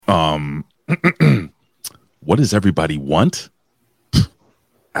What does everybody want?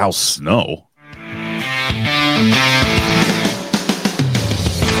 Al Snow.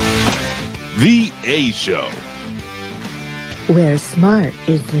 The A Show. Where smart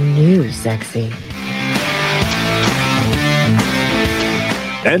is the new sexy.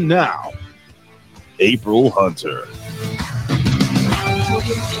 And now, April Hunter.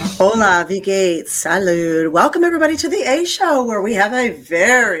 Hola, wie geht's? Salud. Welcome everybody to the A Show, where we have a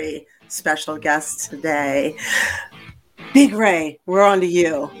very special guest today. Big Ray, we're on to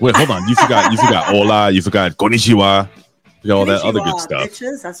you. Wait, hold on. You forgot hola, you forgot konnichiwa. You got all that other good stuff.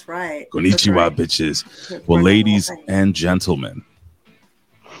 Bitches, that's right. Konnichiwa, right. Bitches. Well, ladies and gentlemen,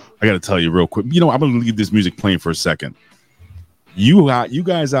 I got to tell you real quick. I'm going to leave this music playing for a second. You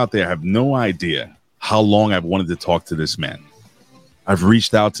guys out there have no idea how long I've wanted to talk to this man. I've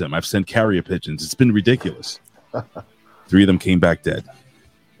reached out to him. I've sent carrier pigeons. It's been ridiculous. 3 of them came back dead.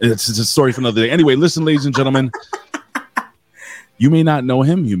 It's a story for another day. Anyway, listen, ladies and gentlemen. You may not know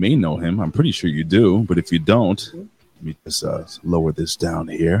him. You may know him. I'm pretty sure you do. But if you don't, let me just lower this down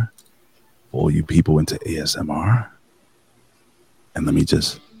here. All you people into ASMR. And let me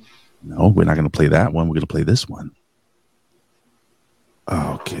just... No, we're not going to play that one. We're going to play this one.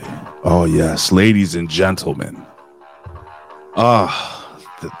 Okay. Oh, yes. Ladies and gentlemen.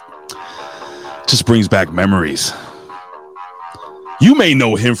 Just brings back memories. You may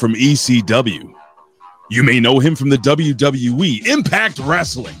know him from ECW. You may know him from the WWE, Impact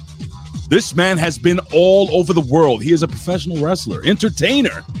Wrestling. This man has been all over the world. He is a professional wrestler,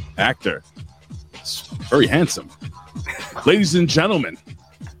 entertainer, actor. He's very handsome. Ladies and gentlemen,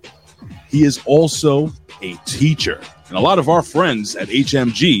 he is also a teacher. And a lot of our friends at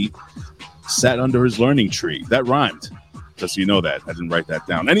HMG sat under his learning tree. That rhymed. Just so you know that. I didn't write that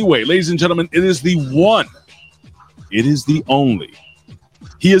down. Anyway, ladies and gentlemen, it is the one. It is the only.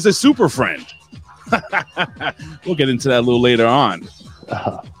 He is a super friend. We'll get into that a little later on.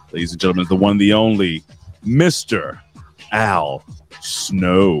 Ladies and gentlemen, the one, the only, Mr. Al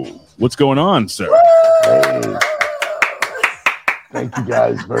Snow. What's going on, sir? Hey. Thank you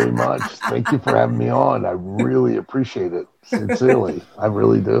guys very much. Thank you for having me on. I really appreciate it. Sincerely. I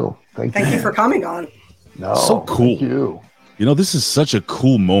really do. Thank you. Thank you for coming on. No, so cool. Thank you. This is such a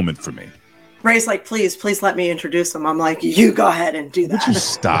cool moment for me. Ray's like, please let me introduce him. I'm like, you go ahead and do that. Would you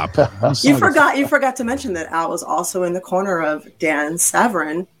stop? You forgot to mention that Al was also in the corner of Dan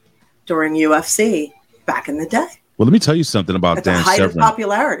Severn during UFC back in the day. Well, let me tell you something about At Dan the height Severn. of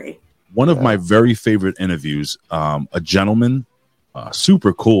popularity. One of my very favorite interviews, a gentleman,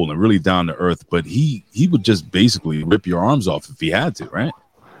 super cool and really down to earth, but he would just basically rip your arms off if he had to, right?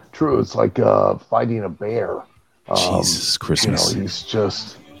 True. It's like fighting a bear. Jesus Christmas.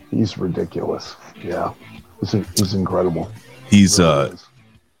 He's ridiculous. Yeah. He's incredible. He's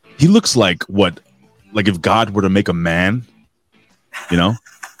he looks like if God were to make a man, Yeah.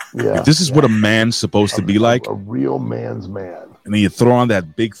 If this is what a man's supposed to be like. A real man's man. And then you throw on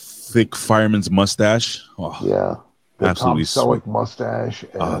that big, thick fireman's mustache. Oh, yeah. The absolutely Tom Selleck mustache.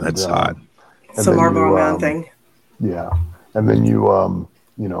 And, that's hot. It's a Marlboro Man thing. Yeah. And then you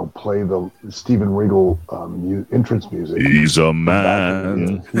play the Steven Regal entrance music. He's a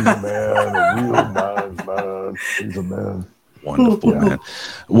man. He's a man, a real man's man. He's a man. Wonderful, man.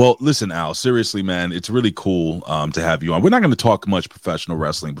 Well, listen, Al, seriously, man, it's really cool to have you on. We're not going to talk much professional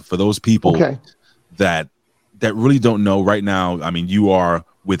wrestling, but for those people that really don't know right now, I mean, you are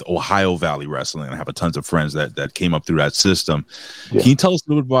with Ohio Valley Wrestling. I have a tons of friends that came up through that system. Yeah. Can you tell us a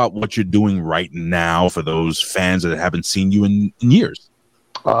little bit about what you're doing right now for those fans that haven't seen you in years?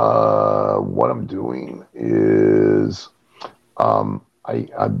 What I'm doing is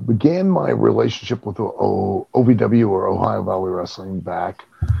I began my relationship with OVW, or Ohio Valley Wrestling, back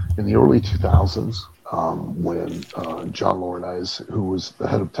in the early 2000s when John Laurinaitis, who was the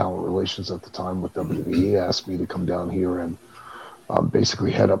head of talent relations at the time with WWE, asked me to come down here and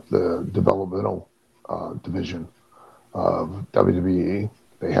basically head up the developmental division of WWE.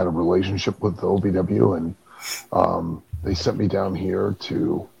 They had a relationship with OVW, and they sent me down here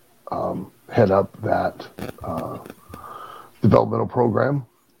to head up that developmental program.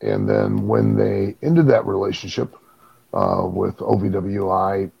 And then when they ended that relationship with OVW,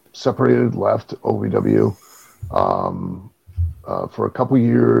 I separated, left OVW for a couple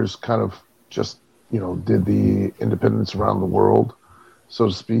years, kind of just, did the independence around the world, so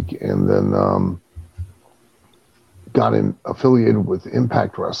to speak. And then got affiliated with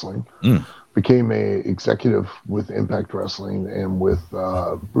Impact Wrestling. Became a executive with Impact Wrestling, and with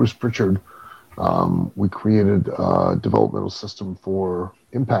Bruce Pritchard, we created a developmental system for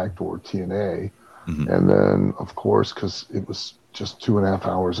Impact, or TNA. And then, of course, because it was just 2.5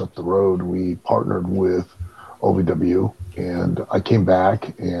 hours up the road, we partnered with OVW, and I came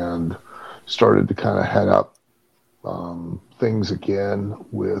back and started to kind of head up things again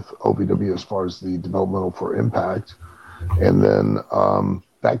with OVW as far as the developmental for Impact. And then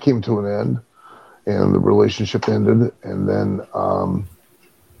that came to an end, and the relationship ended. And then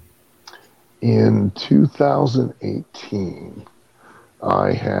in 2018,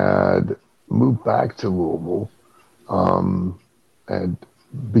 I had moved back to Louisville and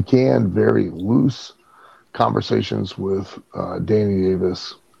began very loose conversations with Danny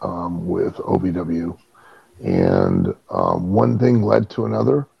Davis with OVW. And one thing led to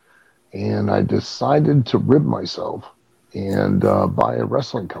another, and I decided to rib myself and buy a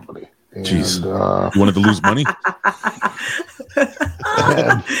wrestling company. And, Jeez. You wanted to lose money?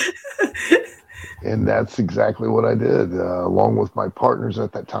 and that's exactly what I did, along with my partners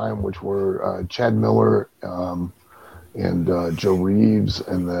at that time, which were Chad Miller and Joe Reeves,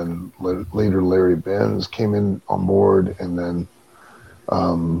 and then later Larry Benz came in on board, and then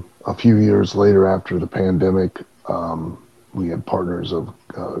a few years later, after the pandemic, we had partners of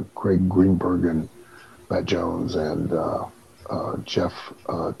Craig Greenberg and Matt Jones and Jeff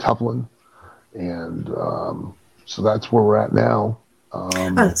Tuflin. And so that's where we're at now.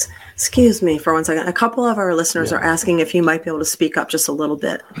 Excuse me for 1 second. A couple of our listeners are asking if you might be able to speak up just a little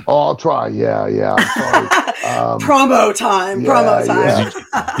bit. Oh, I'll try. Yeah. I'm sorry. Promo time.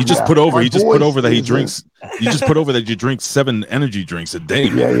 He just put over. He just put over that he drinks. You just put over that you drink 7 energy drinks a day.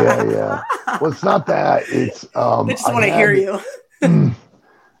 Yeah. Well, it's not that. It's they just want to hear you.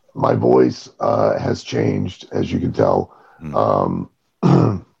 My voice has changed, as you can tell.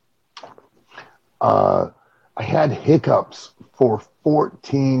 I had hiccups for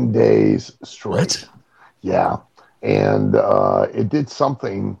 14 days straight. What? Yeah, and it did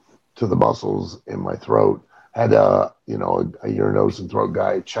something to the muscles in my throat. Had a ear, nose, and throat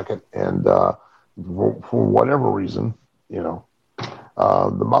guy check it, and for whatever reason, the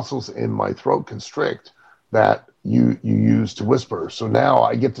muscles in my throat constrict that you use to whisper. So now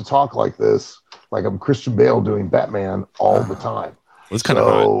I get to talk like this, like I'm Christian Bale doing Batman all the time. Well, it's kind of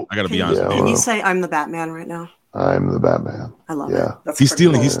hard. I got to be honest with you. Can you say I'm the Batman right now? I'm the Batman. I love it. That's he's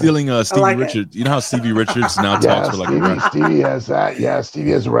stealing. cool. He's stealing Stevie like Richards. You know how Stevie Richards now talks for like Stevie has that. Yeah,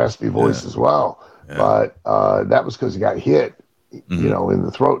 Stevie has a raspy voice as well. Yeah. But that was because he got hit, in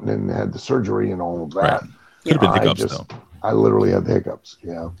the throat, and then had the surgery and all of that. Right. Could have been hiccups though. I literally had the hiccups.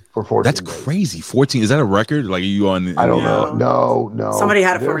 Yeah, for 14 That's days. Crazy. 14. Is that a record? Like, are you on? I don't know. No. Somebody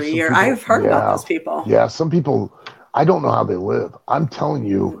had it for a year. People, I've heard about those people. Yeah, some people. I don't know how they live. I'm telling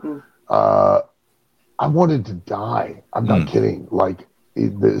you, I wanted to die. I'm not kidding. Like,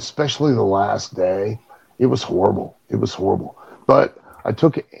 especially the last day, it was horrible. But I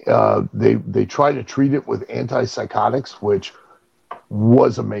took. They tried to treat it with antipsychotics, which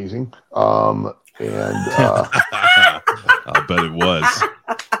was amazing. I bet it was.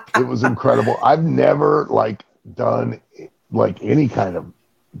 It was incredible. I've never done any kind of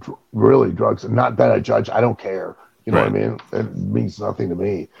really drugs. Not that I judge. I don't care. You know what I mean? It means nothing to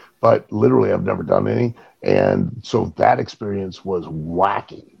me. But literally, I've never done any. And so that experience was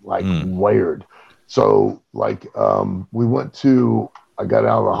wacky, weird. So we went to. I got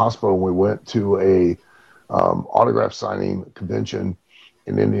out of the hospital and we went to a autograph signing convention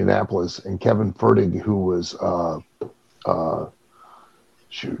in Indianapolis, and Kevin Fertig, who was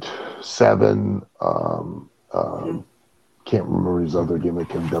Seven, can't remember his other gimmick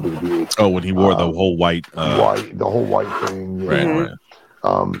in WWE. Oh, when he wore the whole white the whole white thing. Right.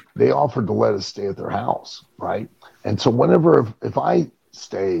 They offered to let us stay at their house, right? And so whenever if I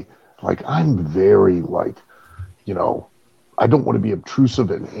stay, I'm very I don't want to be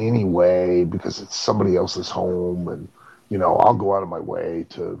obtrusive in any way because it's somebody else's home, and I'll go out of my way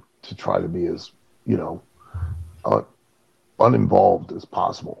to try to be as uninvolved as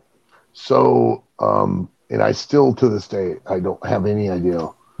possible. So and I still to this day I don't have any idea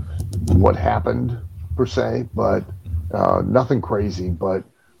what happened per se, but nothing crazy. But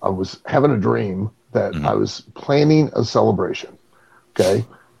I was having a dream that I was planning a celebration, okay,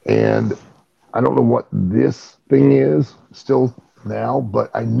 and I don't know what this thing is still now,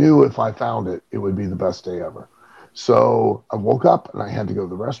 but I knew if I found it, it would be the best day ever. So I woke up and I had to go to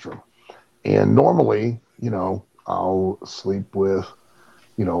the restroom. And normally, I'll sleep with,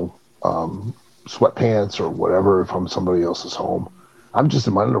 sweatpants or whatever if I'm somebody else's home. I'm just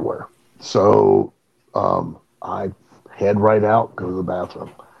in my underwear. So I head right out, go to the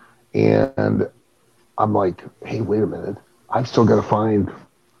bathroom. And I'm like, hey, wait a minute. I've still got to find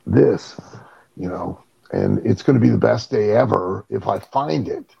this, and it's going to be the best day ever if I find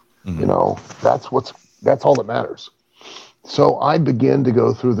it. That's all that matters. So I began to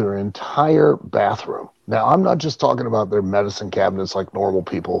go through their entire bathroom. Now, I'm not just talking about their medicine cabinets like normal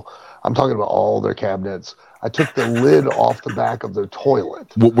people. I'm talking about all their cabinets. I took the lid off the back of their toilet.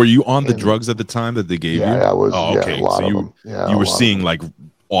 Were you on the drugs at the time that they gave you? Yeah, I was. Oh, okay. Yeah, a lot so of you them. Yeah, you were seeing like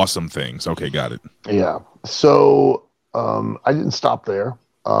awesome things. Okay, got it. Yeah. So I didn't stop there.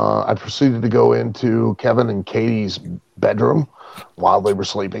 I proceeded to go into Kevin and Katie's bedroom while they were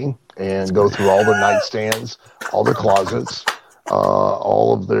sleeping and go through all their nightstands, all their closets,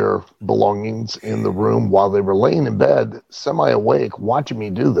 all of their belongings in the room while they were laying in bed, semi-awake, watching me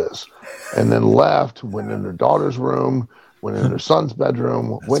do this. And then left, went in their daughter's room, went in their son's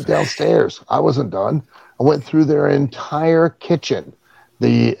bedroom, went downstairs. I wasn't done. I went through their entire kitchen,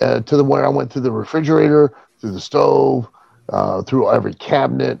 where I went through the refrigerator, through the stove, through every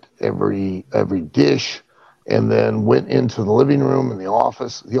cabinet, every dish, and then went into the living room and the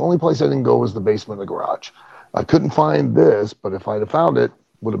office. The only place I didn't go was the basement of the garage. I couldn't find this, but if I'd have found it,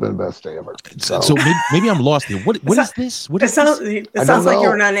 would have been the best day ever. So maybe I'm lost here. What is this? What is this? It sounds like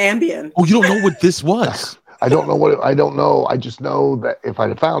you're on Ambien. Oh, you don't know what this was? I don't know I don't know. I just know that if I'd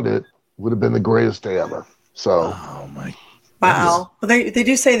have found it, would have been the greatest day ever. So. Oh my. Wow. Well, they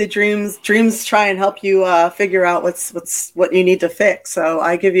do say the dreams try and help you figure out what you need to fix. So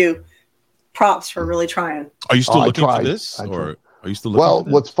I give you props for really trying. Are you still looking for this? Or are you still looking for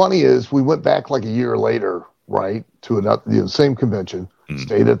this? What's funny is we went back like a year later, right, to another same convention,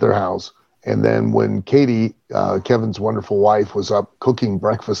 stayed at their house. And then when Katie, Kevin's wonderful wife, was up cooking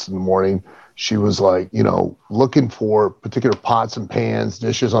breakfast in the morning, she was like, looking for particular pots and pans,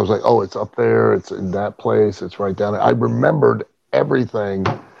 dishes. I was like, oh, it's up there. It's in that place. It's right down there. I remembered everything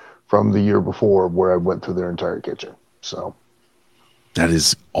from the year before where I went through their entire kitchen. So that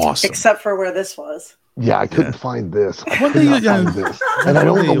is awesome. Except for where this was. Yeah, I couldn't find this. I could not find this. And I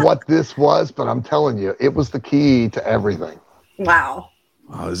don't know what this was, but I'm telling you, it was the key to everything. Wow.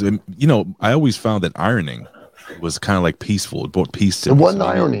 I always found that ironing was kind of like peaceful. It brought peace to it. It wasn't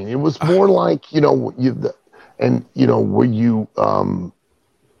ironing. It was more like, where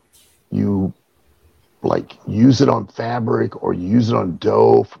you like use it on fabric or you use it on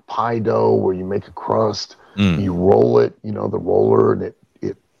dough, for pie dough, where you make a crust, you roll it, the roller, and it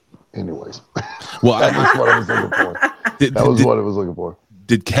anyways. Well, that was what I was looking for. What I was looking for.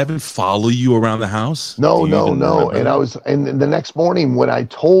 Did Kevin follow you around the house? No. And the next morning when I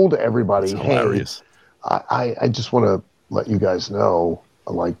told everybody, hey, I just want to let you guys know,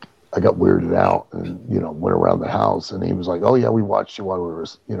 like, I got weirded out and, went around the house, and he was like, oh yeah, we watched you while we were,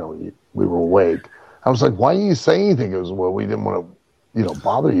 we were awake. I was like, why didn't you say anything? It was, well, we didn't want to,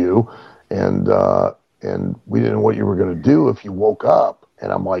 bother you. And we didn't know what you were going to do if you woke up. And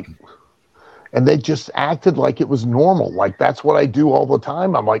I'm like, and they just acted like it was normal. Like, that's what I do all the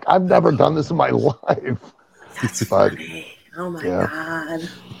time. I'm like, I've never done this in my life. That's funny. Oh my God.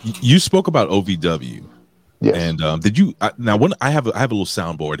 You spoke about OVW. Yes. And did you now? I have a little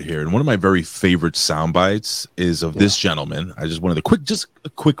soundboard here, and one of my very favorite sound bites is of this gentleman. I just wanted a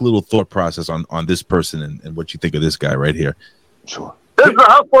quick little thought process on this person and what you think of this guy right here. Sure. This is the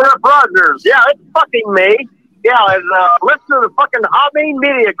Hustler Brothers. Yeah, it's fucking me. Yeah, and listen to the fucking Hameen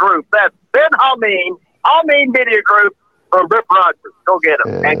Media Group. That's Ben Hameen Media Group from Rip Rogers. Go get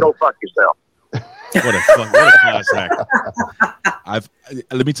him and go fuck yourself. What a class act.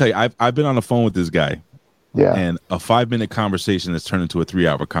 Let me tell you, I've been on the phone with this guy. Yeah. And a 5-minute conversation has turned into a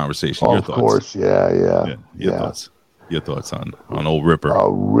 3-hour conversation. Oh, Your of thoughts? course. Yeah. Your thoughts on old Ripper.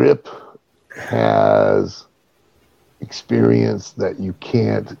 Rip has experience that you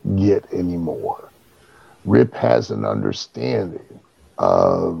can't get anymore. Rip has an understanding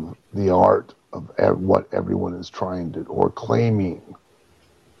of the art of what everyone is trying to, or claiming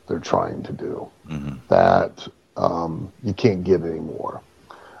they're trying to do, that you can't get anymore.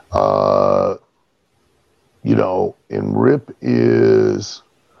 And Rip is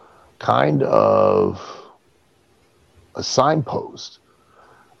kind of a signpost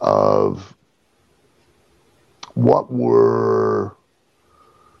of what were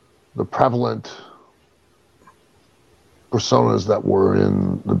the prevalent personas that were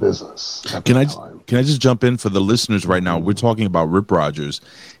in the business. Can I just jump in for the listeners right now? We're talking about Rip Rogers.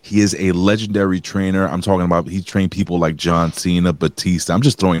 He is a legendary trainer. I'm talking about, he trained people like John Cena, Batista. I'm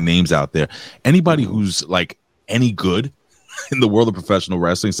just throwing names out there. Anybody who's like any good in the world of professional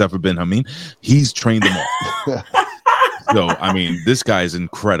wrestling, except for Ben Hameen, he's trained them all. So, I mean, this guy is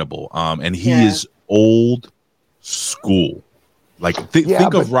incredible. And he is old school. Like,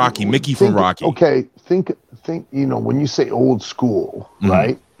 think of Rocky, Mickey from Rocky. Okay, think, when you say old school,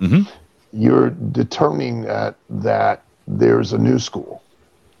 right? You're determining that there's a new school.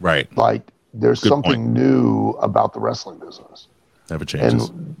 Right. Like, there's Good something point. new about the wrestling business. Never changes.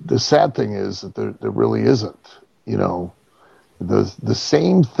 And the sad thing is that there really isn't. You know, the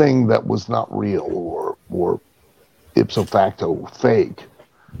same thing that was not real or ipso facto fake,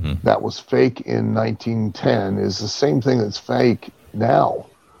 that was fake in 1910 is the same thing that's fake now.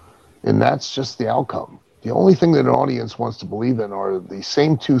 And that's just the outcome. The only thing that an audience wants to believe in are the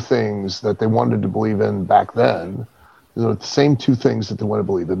same two things that they wanted to believe in back then. They're the same two things that they want to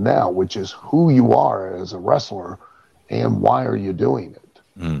believe in now, which is who you are as a wrestler and why are you doing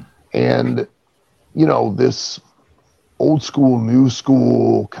it. And, you know, this old school, new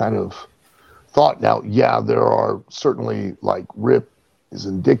school kind of thought. Now, yeah, there are certainly, like, Rip is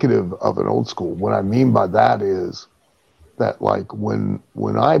indicative of an old school. What I mean by that is that, like, when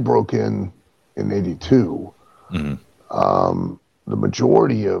I broke in 82, the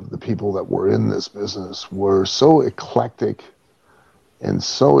majority of the people that were in this business were so eclectic and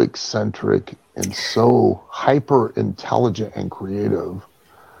so eccentric and so hyper intelligent and creative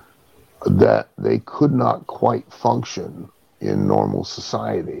that they could not quite function in normal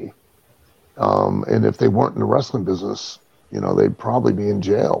society. And if they weren't in the wrestling business, you know, they'd probably be in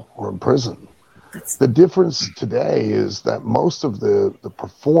jail or in prison. The difference today is that most of the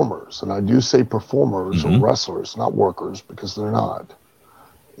performers, and I do say performers or wrestlers, not workers, because they're not,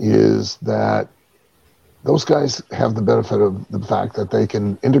 is that those guys have the benefit of the fact that they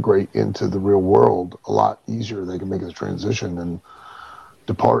can integrate into the real world a lot easier. They can make the transition and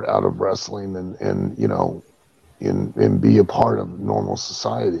depart out of wrestling and you know, and be a part of normal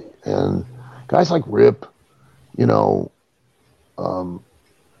society. And guys like Rip, you know,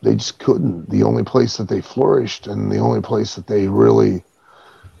 they just couldn't. The only place that they flourished and the only place that they really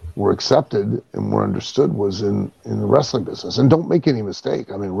were accepted and were understood was in the wrestling business. And don't make any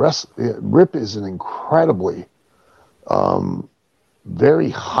mistake. I mean, Rip is an incredibly, very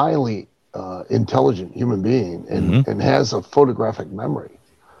highly intelligent human being and has a photographic memory.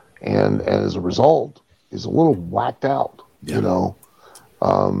 And as a result, is a little whacked out, you know.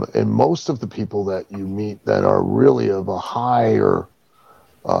 And most of the people that you meet that are really of a higher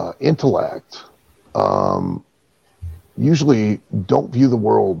intellect usually don't view the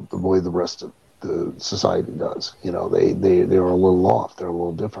world the way the rest of the society does. You know, they're a little off. They're a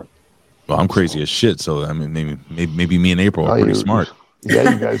little different. Well, I'm crazy as shit. So I mean, maybe me and April are pretty smart.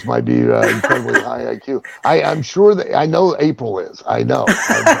 Yeah, you guys might be incredibly high IQ. I'm sure that I know April is. I know.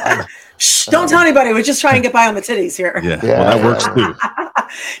 Shh, don't tell anybody. We're just trying to get by on the titties here. Yeah, well, that works too.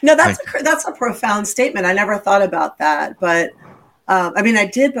 No, that's a profound statement. I never thought about that, but I mean, I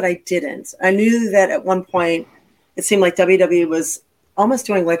did, but I didn't. I knew that at one point it seemed like WWE was almost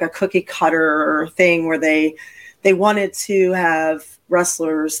doing like a cookie cutter thing where they wanted to have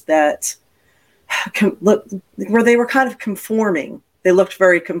wrestlers that where they were kind of conforming. They looked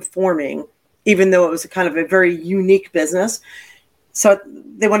very conforming, even though it was a kind of a very unique business. So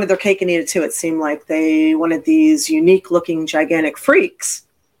they wanted their cake and eat it too. It seemed like they wanted these unique looking gigantic freaks,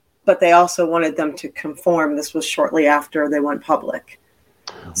 but they also wanted them to conform. This was shortly after they went public.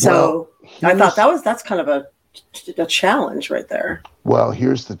 So I thought that's kind of a challenge right there. Well,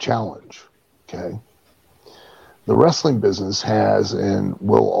 here's the challenge. Okay. The wrestling business has and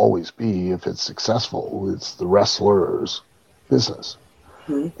will always be, if it's successful, it's the wrestler's business.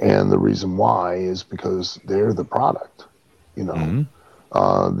 And the reason why is because they're the product. You know,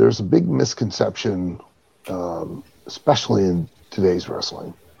 there's a big misconception, especially in today's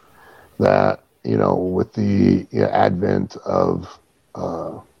wrestling, that, you know, with the advent of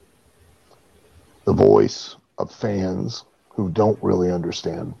the voice of fans who don't really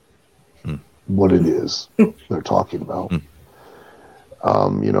understand what it is they're talking about.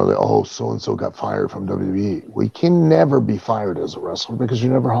 You know, so-and-so got fired from WWE. We can never be fired as a wrestler because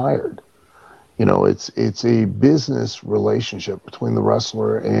you're never hired. You know, it's a business relationship between the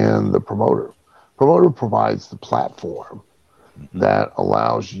wrestler and the promoter. Promoter provides the platform that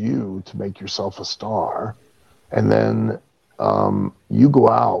allows you to make yourself a star. And then you go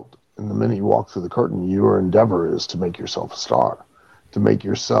out, and the minute you walk through the curtain, your endeavor is to make yourself a star, to make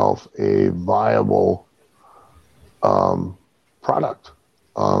yourself a viable product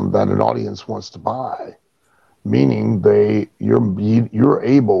that an audience wants to buy. Meaning you're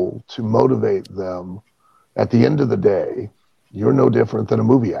able to motivate them. At the end of the day, you're no different than a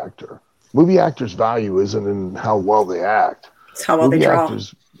movie actor. Movie actors' value isn't in how well they act. It's how well they draw.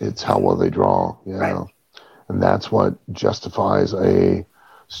 It's how well they draw. Yeah. Right. And that's what justifies a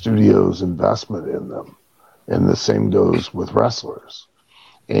studio's investment in them. And the same goes with wrestlers.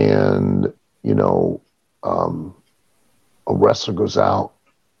 And, you know, a wrestler goes out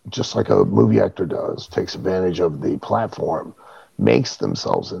just like a movie actor does, takes advantage of the platform, makes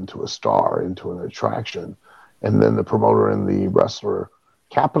themselves into a star, into an attraction, and then the promoter and the wrestler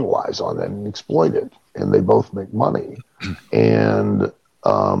capitalize on that and exploit it, and they both make money. And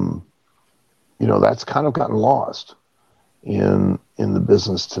that's kind of gotten lost in the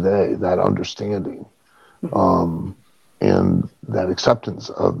business today, that understanding and that acceptance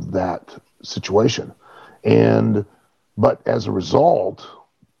of that situation. But as a result,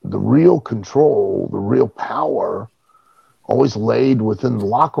 the real control, the real power always laid within the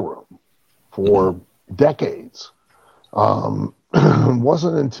locker room for decades. It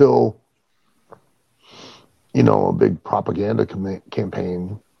wasn't until, a big propaganda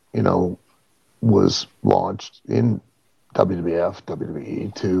campaign, was launched in WWF,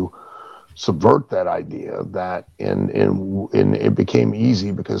 WWE to subvert that idea, that and it became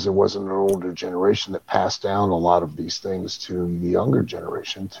easy because there wasn't an older generation that passed down a lot of these things to the younger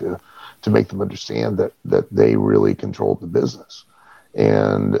generation to make them understand that they really controlled the business,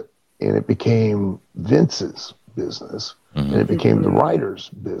 and it became Vince's business, and it became the writer's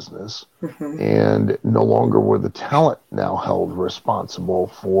business, and no longer were the talent now held responsible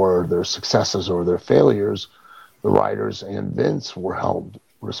for their successes or their failures. The writers and Vince were held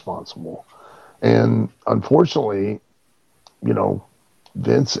responsible, and unfortunately,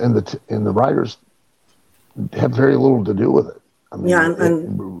 Vince and the writers have very little to do with it. I mean,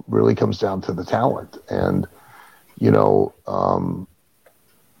 it really comes down to the talent, and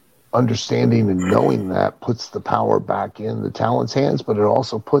understanding and knowing that puts the power back in the talent's hands, but it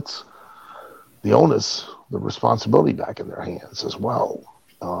also puts the onus, the responsibility back in their hands as well.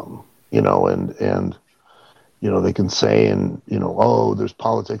 They can say, there's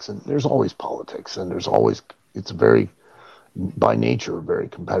politics, and there's always politics, and it's by nature, a very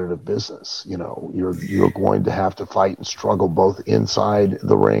competitive business. You're going to have to fight and struggle both inside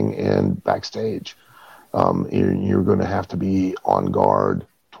the ring and backstage. You're going to have to be on guard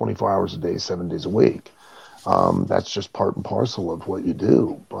 24 hours a day, 7 days a week. That's just part and parcel of what you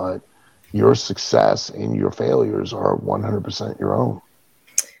do. But your success and your failures are 100% your own.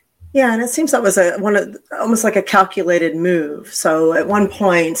 Yeah, and it seems that was almost like a calculated move. So at one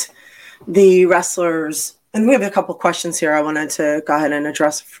point, the wrestlers, and we have a couple questions here I wanted to go ahead and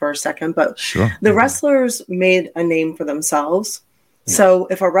address for a second, but sure. The wrestlers made a name for themselves. Yeah. So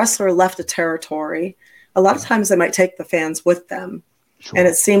if a wrestler left a territory, a lot of times they might take the fans with them. Sure. And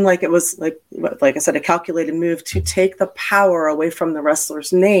it seemed like it was like I said, a calculated move to take the power away from the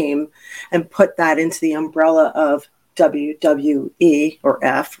wrestler's name and put that into the umbrella of WWE or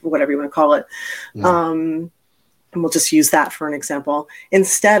F, or whatever you want to call it. Yeah. And we'll just use that for an example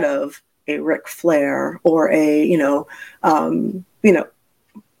instead of a Ric Flair or a,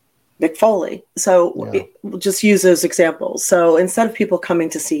 Mick Foley. So we'll just use those examples. So instead of people coming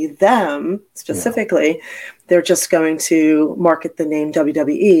to see them specifically, they're just going to market the name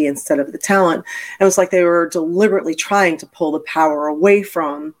WWE instead of the talent. And it was like they were deliberately trying to pull the power away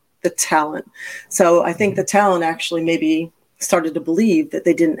from the talent. So I think the talent actually maybe started to believe that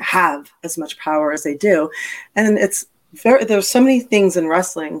they didn't have as much power as they do. And there's so many things in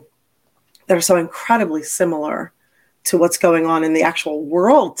wrestling that are so incredibly similar to what's going on in the actual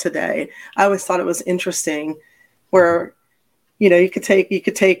world today. I always thought it was interesting where, you could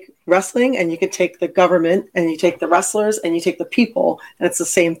take wrestling and you could take the government and you take the wrestlers and you take the people, and it's the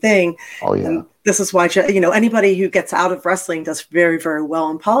same thing. Oh, yeah. And this is why, anybody who gets out of wrestling does very, very well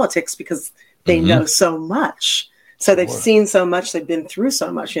in politics because they know so much. So they've seen so much, they've been through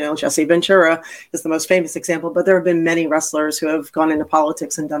so much. Jesse Ventura is the most famous example, but there have been many wrestlers who have gone into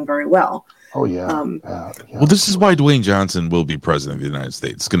politics and done very well. Oh, yeah. Well, this is why Dwayne Johnson will be president of the United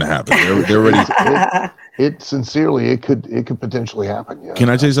States. It's going to happen. They're already. It could potentially happen. Yeah. Can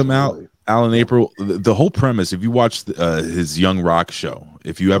I tell you something, Alan April? The whole premise, if you watched his Young Rock show,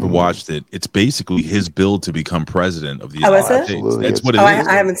 if you ever watched it, it's basically his build to become president of the United States. Absolutely. That's what it is.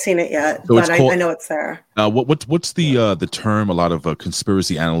 I haven't seen it yet, so but I know it's there. What's the term a lot of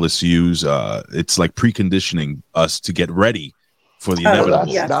conspiracy analysts use? It's like preconditioning us to get ready for the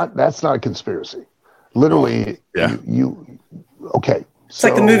inevitable. That's not a conspiracy. Literally, okay. It's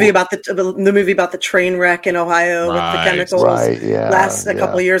like the movie about the train wreck in Ohio with the chemicals. Right, a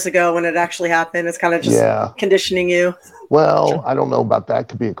couple of years ago when it actually happened. It's kind of just conditioning you. Well, I don't know about that.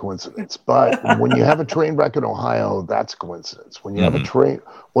 Could be a coincidence, but when you have a train wreck in Ohio, that's a coincidence. When you have you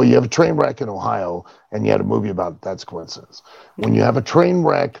have a train wreck in Ohio, and you had a movie about it, that's a coincidence. When you have a train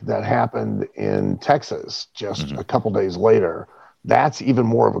wreck that happened in Texas just a couple days later, that's even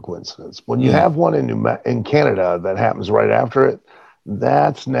more of a coincidence. When you have one in Canada that happens right after it,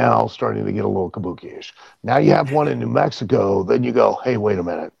 that's now starting to get a little kabuki-ish. Now you have one in New Mexico, then you go, hey, wait a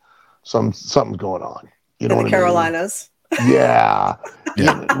minute, something's going on. You know, in the Carolinas. Yeah.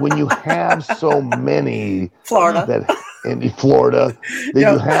 Yeah. When you have so many Florida. in Florida,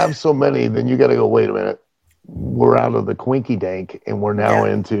 then you have so many, then you got to go, wait a minute. We're out of the quinky dank and we're now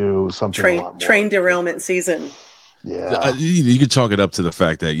into something a lot more. Train derailment season. Yeah. You could chalk it up to the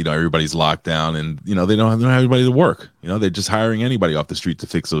fact that, everybody's locked down and, they don't have anybody to work. They're just hiring anybody off the street to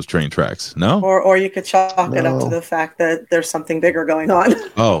fix those train tracks. No? Or you could chalk it up to the fact that there's something bigger going on.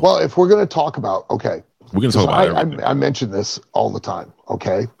 Oh. Well, if we're going to talk about, okay. We're going to talk about everything. I mention this all the time,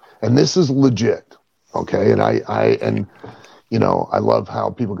 okay? And this is legit, okay? And I love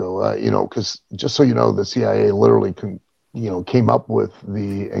how people go, because just so you know, the CIA literally came up with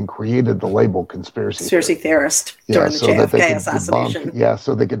and created the label conspiracy theorist during the JFK assassination.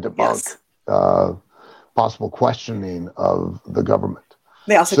 So they could debunk possible questioning of the government.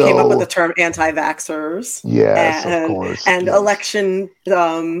 They also came up with the term anti-vaxxers. Yes, of course. And election,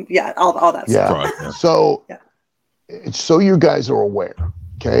 all that stuff. Yeah. So you guys are aware,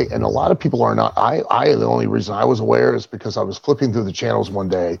 okay? And a lot of people are not. The only reason I was aware is because I was flipping through the channels one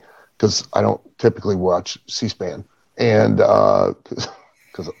day, because I don't typically watch C-SPAN. And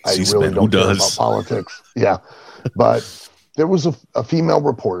because I really don't care about politics. Yeah. But there was a female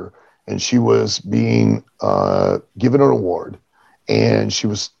reporter, and she was being given an award. And she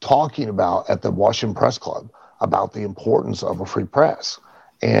was talking about, at the Washington Press Club, about the importance of a free press.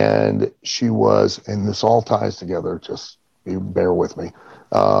 And she was, and this all ties together, just bear with me.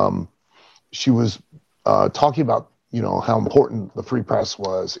 She was talking about, how important the free press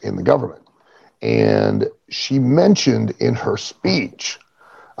was in the government. And she mentioned in her speech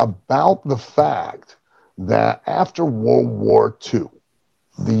about the fact that after World War II,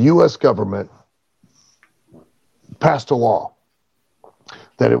 the U.S. government passed a law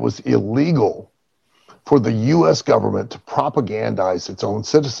that it was illegal for the U.S. government to propagandize its own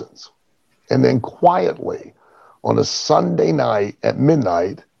citizens. And then quietly, on a Sunday night at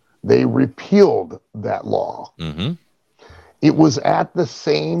midnight, they repealed that law. Mm-hmm. It was at the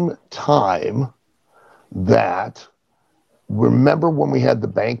same time that, remember when we had the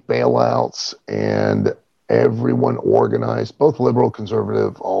bank bailouts and everyone organized, both liberal,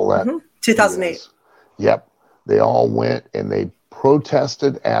 conservative, all that? Mm-hmm. 2008. Yep. They all went and they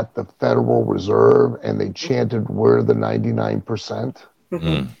protested at the Federal Reserve and they chanted, "We're the 99%.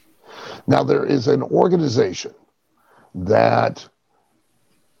 Mm-hmm. Now, there is an organization that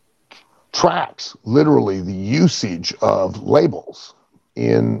tracks literally the usage of labels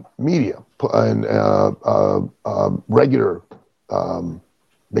in media and regular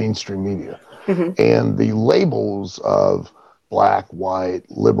mainstream media. Mm-hmm. And the labels of black, white,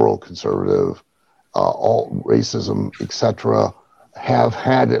 liberal, conservative, alt racism, etc., have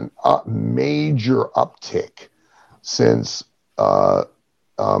had a major uptick since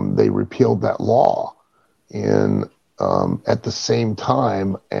they repealed that law at the same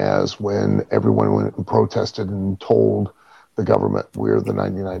time as when everyone went and protested and told the government we're the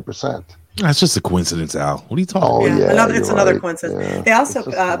 99%. That's just a coincidence, Al. What are you talking about? It's another coincidence. Yeah.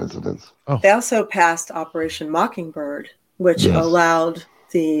 They also passed Operation Mockingbird, which allowed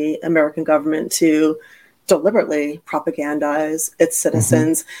the American government to deliberately propagandize its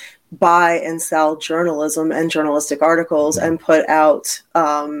citizens, buy and sell journalism and journalistic articles, and put out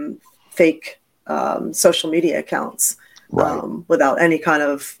fake social media accounts without any kind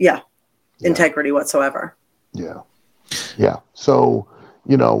of integrity whatsoever. Yeah. So,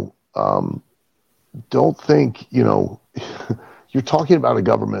 don't think, you're talking about a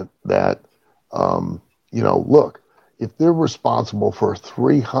government that, look, if they're responsible for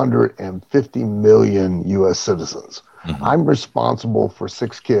 350 million U.S. citizens, I'm responsible for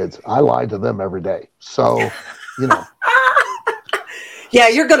 6 kids. I lie to them every day. So, Yeah,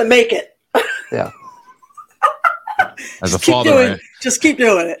 you're going to make it. Yeah. As a father, just keep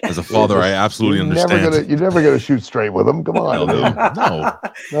doing it. As a father, I absolutely understand. You're never gonna shoot straight with them. Come on,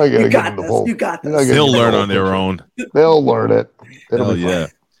 no. You got this. You got this. They'll learn on their own. They'll learn it. Hell yeah.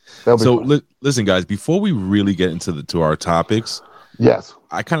 So listen, guys. Before we really get into our topics, yes,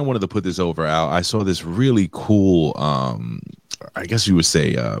 I kind of wanted to put this over, Al. I saw this really cool, I guess you would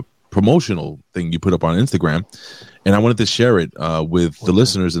say, promotional thing you put up on Instagram, and I wanted to share it with the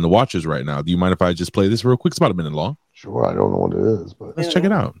listeners and the watchers right now. Do you mind if I just play this real quick? It's about a minute long. Sure. I don't know what it is, but let's check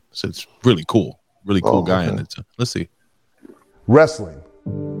it out. So it's really cool. Really cool guy in it. Let's see. Wrestling.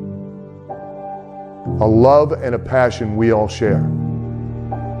 A love and a passion we all share.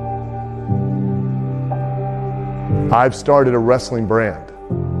 I've started a wrestling brand.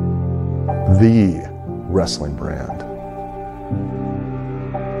 The wrestling brand.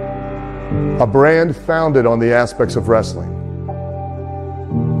 A brand founded on the aspects of wrestling.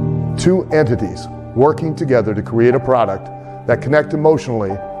 2 entities working together to create a product that connects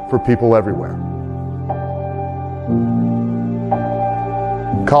emotionally for people everywhere.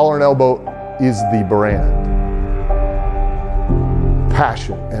 Collar and Elbow is the brand.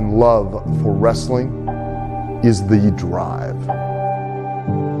 Passion and love for wrestling is the drive.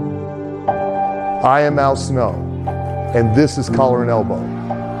 I am Al Snow, and this is Collar and Elbow,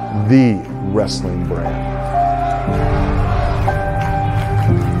 the wrestling brand.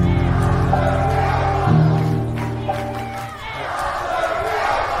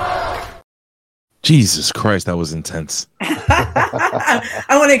 Jesus Christ, that was intense.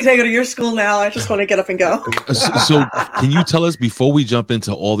 Can I go to your school now? I just want to get up and go. So can you tell us, before we jump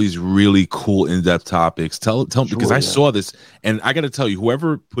into all these really cool in-depth topics, tell me, because I saw this, and I got to tell you,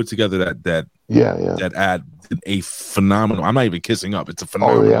 whoever put together that ad did a phenomenal. I'm not even kissing up. It's a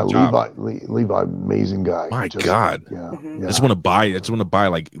phenomenal job. Levi, amazing guy. My God. Yeah, Mm-hmm. I just want to buy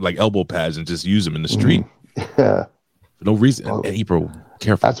like elbow pads and just use them in the street. Yeah. For no reason. Well, April,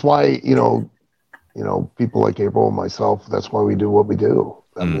 careful. That's why, people like April and myself, that's why we do what we do.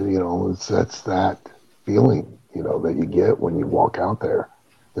 I mean, that's that feeling, that you get when you walk out there.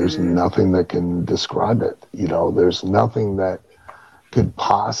 There's nothing that can describe it. There's nothing that could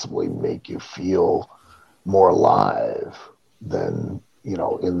possibly make you feel more alive than,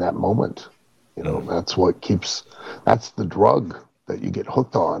 in that moment. That's that's the drug that you get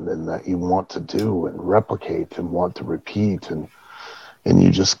hooked on and that you want to do and replicate and want to repeat, and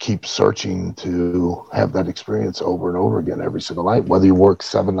you just keep searching to have that experience over and over again every single night, whether you work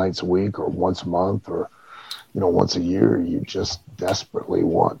 7 nights a week or once a month or, once a year. You just desperately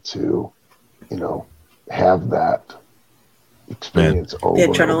want to, have that experience over. The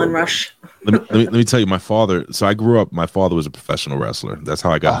adrenaline rush. Let me tell you, my father was a professional wrestler. That's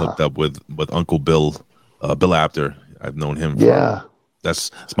how I got hooked up with Uncle Bill, Bill Apter. I've known him. That's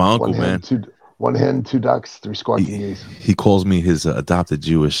my uncle, man. One hen, 2 ducks, 3 squawking geese. He calls me his adopted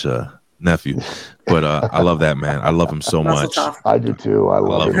Jewish nephew, but I love that man. I love him so much. I do too. I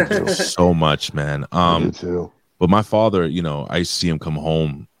love him too. So much, man. I do too. But my father, I used to see him come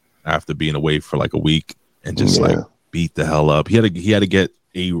home after being away for like a week and just like beat the hell up. He had to get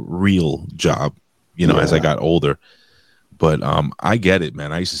a real job, as I got older. But I get it,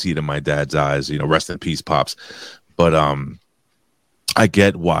 man. I used to see it in my dad's eyes. Rest in peace, Pops. But I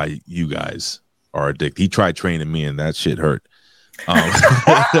get why you guys are addicted. He tried training me, and that shit hurt.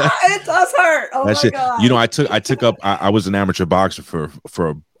 It does hurt. Oh my God. I took up. I was an amateur boxer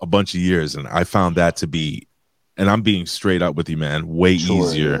for a bunch of years, and I found that to be, and I'm being straight up with you, man, way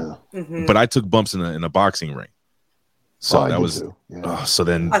easier. Yeah. Mm-hmm. But I took bumps in a boxing ring, so that was. So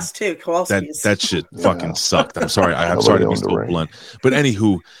then us too. Kowalski's. That shit fucking sucked. I'm sorry. I'm sorry to be so blunt, but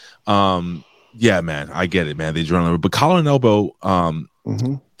anywho, yeah, man, I get it, man. The adrenaline, but Collar and Elbow,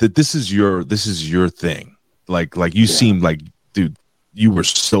 that this is your thing. Like you seemed like, dude, you were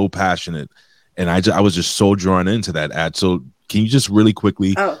so passionate, and I was just so drawn into that ad. So can you just really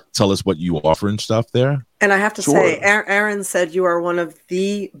quickly tell us what you offer and stuff there? And I have to say, Aaron said you are one of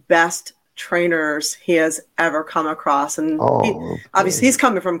the best trainers he has ever come across, and obviously he's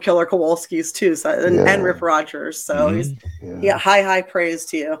coming from Killer Kowalski's too, and Rip Rogers, so he's high praise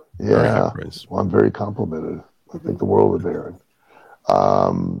to you. Well, I'm very complimented. I think the world of Aaron.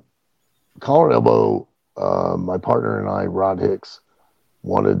 Collar and Elbow, my partner and I, Rod Hicks,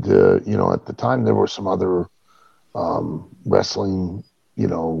 wanted to, at the time there were some other wrestling,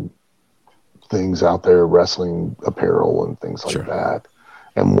 things out there, wrestling apparel and things like that.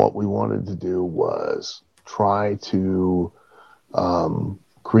 And what we wanted to do was try to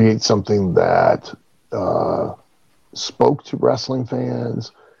create something that spoke to wrestling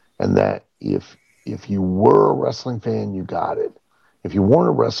fans, and that if you were a wrestling fan, you got it. If you weren't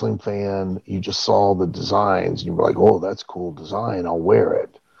a wrestling fan, you just saw the designs and you were like, oh, that's a cool design, I'll wear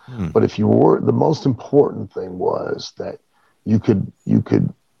it. But if you were, the most important thing was that you could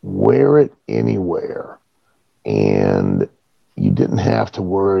wear it anywhere, and you didn't have to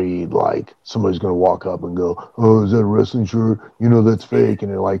worry like somebody's going to walk up and go, oh, is that a wrestling shirt? That's fake.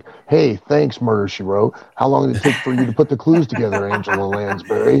 And they're like, hey, thanks, Murder, She Wrote. How long did it take for you to put the clues together, Angela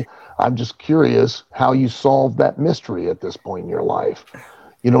Lansbury? I'm just curious how you solved that mystery at this point in your life.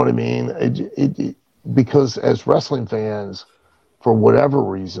 You know what I mean? Because as wrestling fans, for whatever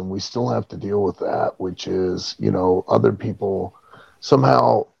reason, we still have to deal with that, which is, other people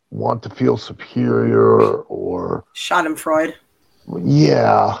somehow want to feel superior or Schadenfreude.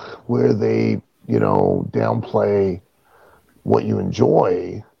 Yeah, where they, downplay what you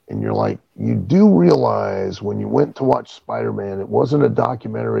enjoy. And you're like, you do realize when you went to watch Spider-Man, it wasn't a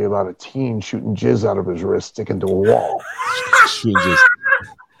documentary about a teen shooting jizz out of his wrist sticking to a wall.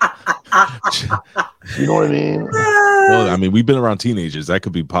 You know what I mean? Well, I mean, we've been around teenagers. That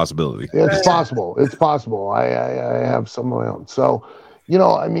could be a possibility. It's possible. It's possible. I have some of my own. So, you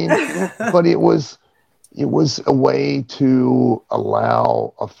know, I mean, but it was a way to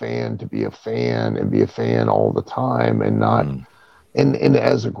allow a fan to be a fan and be a fan all the time and not. And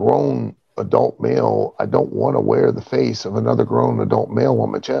as a grown adult male, I don't want to wear the face of another grown adult male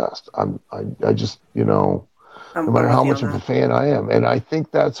on my chest. I just, you know, no matter how much of a fan I am. And I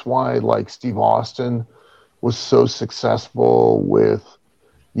think that's why, like, Steve Austin was so successful with,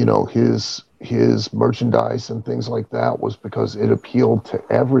 you know, his merchandise and things like that, was because it appealed to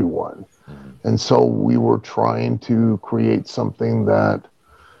everyone. And so we were trying to create something that,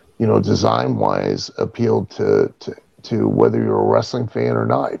 you know, design-wise appealed to whether you're a wrestling fan or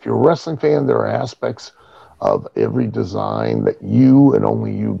not. If you're a wrestling fan, there are aspects of every design that you and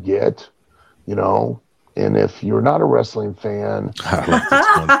only you get, you know. And if you're not a wrestling fan, I like this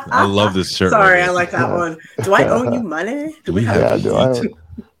one. I love this shirt. Sorry, I like that one. Do I owe you money? Do we have do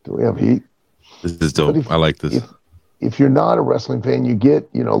we have heat? This is dope. I like this. If you're not a wrestling fan, you get,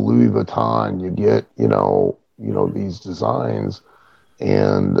 you know, Louis Vuitton, you get, you know these designs,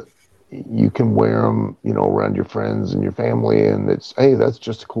 and you can wear them, you know, around your friends and your family, and it's, hey, that's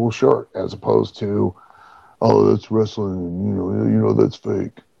just a cool shirt, as opposed to, oh, that's wrestling, you know, that's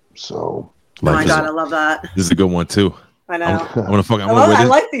fake. So, Oh my God, I love that. This is a good one too. I know. I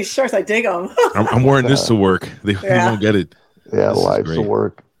like these shirts. I dig them. I'm wearing this to work. They won't get it. Yeah, life's to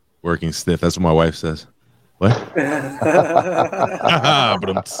work. Working stiff. That's what my wife says. What? But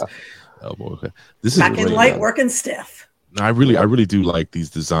this is back in light, working stiff. I really do like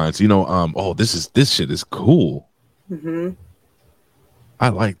these designs. You know, this shit is cool. Mm-hmm. I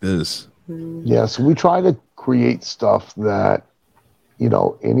like this. Yeah, so we try to create stuff that, you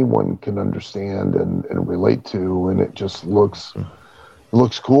know, anyone can understand and relate to, and it just looks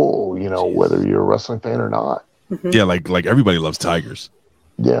cool, you know, whether you're a wrestling fan or not. Mm-hmm. Yeah, like everybody loves tigers.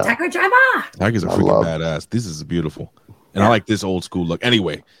 Yeah, Tiger Driver. Tigers are freaking badass. This is beautiful, and I like this old school look.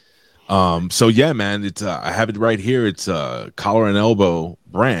 Anyway, so yeah, man, it's I have it right here. It's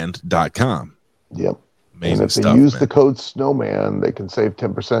collarandelbowbrand.com. Yep. Amazing and if stuff, they use man. the code Snowman, they can save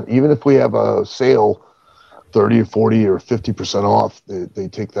 10%. Even if we have a sale, 30 or 40 or 50% off, they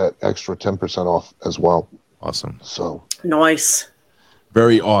take that extra 10% off as well. Awesome. So nice.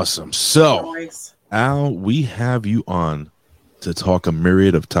 Very awesome. So, nice. Al, we have you on to talk a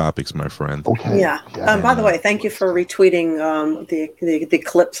myriad of topics, my friend. Okay. Yeah. By the way, thank you for retweeting the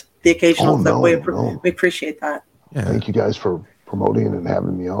clips, the occasional clip. We appreciate that. Yeah. Thank you guys for promoting and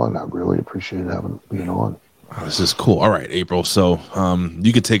having me on. I really appreciate being on. Oh, this is cool. All right, April. So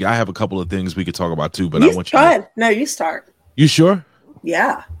you could take. I have a couple of things we could talk about too, but I want you. Go ahead. No, you start. You sure?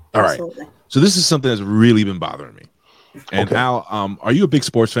 Yeah. All absolutely. right. So this is something that's really been bothering me. And Okay. Al, are you a big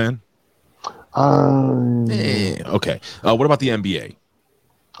sports fan? Okay. What about the NBA?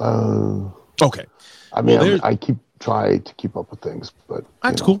 Okay. I mean, Well, I try to keep up with things, but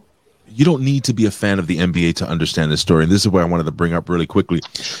that's cool. You don't need to be a fan of the NBA to understand this story. And this is what I wanted to bring up really quickly.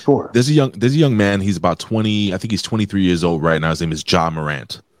 Sure. There's a young man. He's about 20. I think he's 23 years old right now. His name is Ja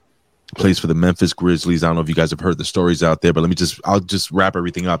Morant. Plays for the Memphis Grizzlies. I don't know if you guys have heard the stories out there, but I'll just wrap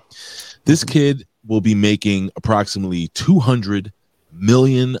everything up. This kid will be making approximately $200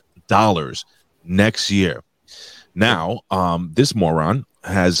 million next year. Now, this moron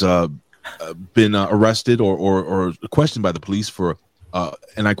has been arrested or questioned by the police for,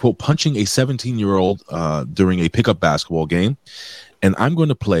 and I quote, punching a 17-year-old during a pickup basketball game. And I'm going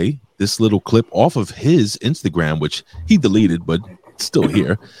to play this little clip off of his Instagram, which he deleted, but it's still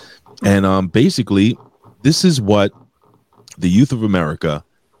here. And basically, this is what the youth of America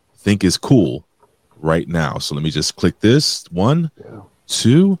think is cool right now. So let me just click this. 1,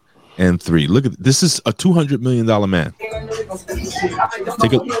 2, and 3. Look at this. Is a $200 million man.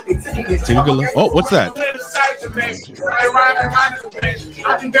 Take a good look. Oh, what's that?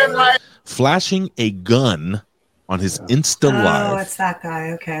 Flashing a gun on his Insta Live. Oh, it's that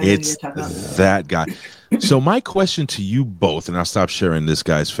guy. Okay. It's that guy. So my question to you both, and I'll stop sharing this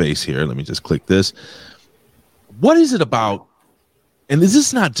guy's face here. Let me just click this. What is it about? And this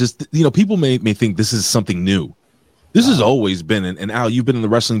is not just, people may think this is something new. This has always been, and Al, you've been in the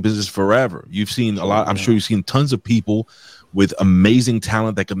wrestling business forever. You've seen a lot. I'm sure you've seen tons of people with amazing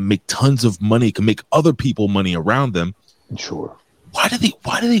talent that can make tons of money, can make other people money around them. Sure. Why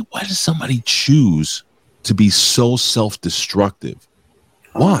does somebody choose to be so self-destructive?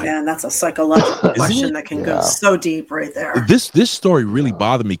 Why? Oh, man, that's a psychological question that can go so deep right there. This story really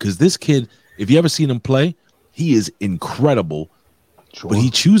bothered me because this kid, if you ever seen him play, he is incredible. Sure. but he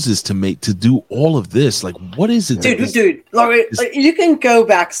chooses to do all of this. Like, what is it? Dude, Laurie, you can go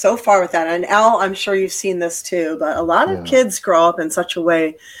back so far with that. And Al, I'm sure you've seen this too, but a lot of kids grow up in such a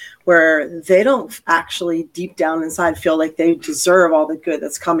way where they don't actually deep down inside feel like they deserve all the good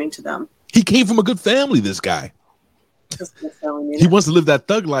that's coming to them. He came from a good family, this guy. He wants to live that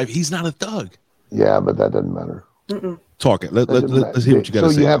thug life. He's not a thug. Yeah, but that doesn't matter. Talk it. Let's hear what you got to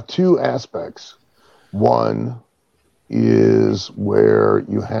say. So you have two aspects. One is where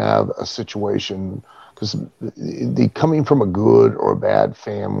you have a situation, because the coming from a good or bad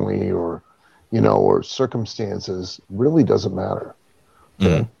family or, or circumstances really doesn't matter.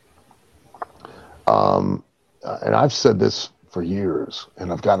 Okay? And I've said this for years,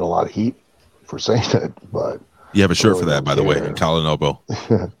 and I've gotten a lot of heat for saying it, but you have a shirt for that, by the way, collar and elbow.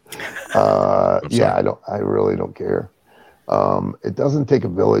 I really don't care. It doesn't take a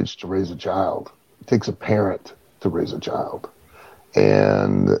village to raise a child. It takes a parent to raise a child.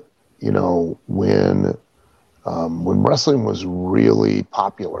 And, when wrestling was really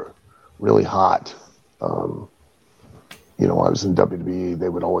popular, really hot, I was in WWE, they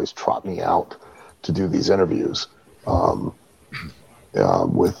would always trot me out to do these interviews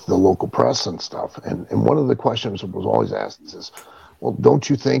with the local press and stuff. And one of the questions that was always asked is, well, don't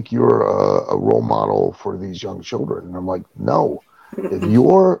you think you're a role model for these young children? And I'm like, no. If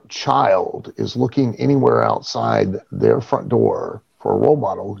your child is looking anywhere outside their front door for a role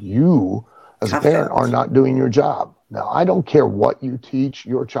model, you, as a parent, are not doing your job. Now, I don't care what you teach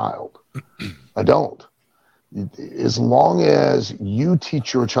your child. I don't. As long as you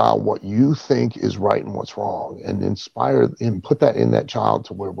teach your child what you think is right and what's wrong, and inspire and put that in that child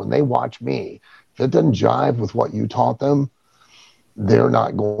to where when they watch me, if it doesn't jive with what you taught them, they're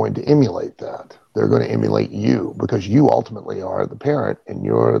not going to emulate that. They're going to emulate you, because you ultimately are the parent and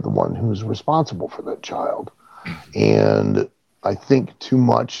you're the one who's responsible for that child. And I think too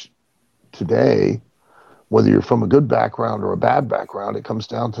much today, whether you're from a good background or a bad background, it comes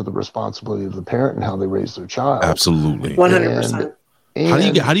down to the responsibility of the parent and how they raise their child. Absolutely. 100%.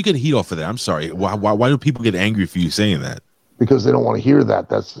 And how do you get heat off of that? I'm sorry. Why do people get angry for you saying that? Because they don't want to hear that.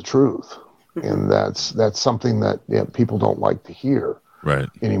 That's the truth. And that's something that people don't like to hear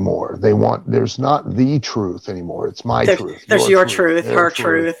anymore. There's not the truth anymore. It's my truth. There's your truth, her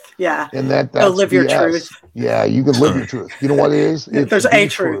truth. Yeah. And that's live your truth. Yeah, you can live your truth. You know what it is? There's a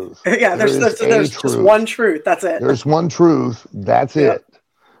truth. Yeah, there's just one truth. That's it. There's one truth. That's it.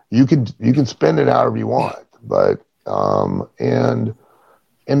 You can spend it however you want. But and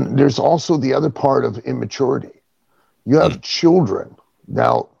there's also the other part of immaturity. You have children.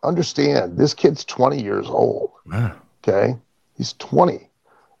 Now, understand, this kid's 20 years old, okay? He's 20,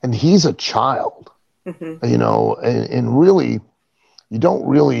 and he's a child, and really, you don't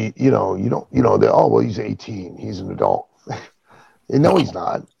really, he's 18, he's an adult. No, he's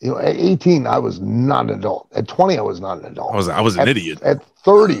not. At 18, I was not an adult. At 20, I was not an adult. I was an idiot. At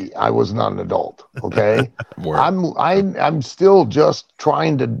 30, I was not an adult, okay? I'm still just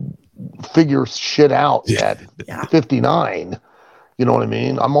trying to figure shit out at 59. You know what I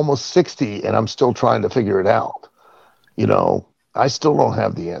mean? I'm almost 60 and I'm still trying to figure it out. I still don't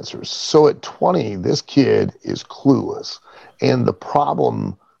have the answers. So at 20, this kid is clueless. And the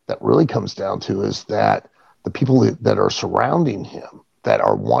problem that really comes down to is that the people that are surrounding him, that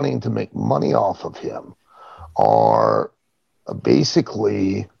are wanting to make money off of him, are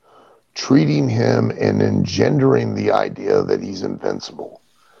basically treating him and engendering the idea that he's invincible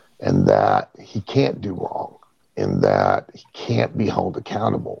and that he can't do wrong. In that he can't be held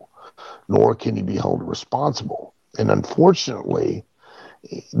accountable, nor can he be held responsible. And unfortunately,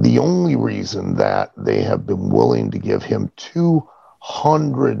 the only reason that they have been willing to give him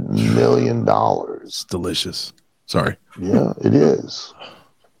 $200 million. It's delicious. Sorry. Yeah, it is.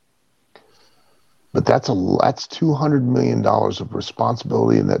 But that's $200 million of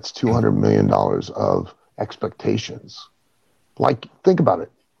responsibility, and that's $200 million of expectations. Like, think about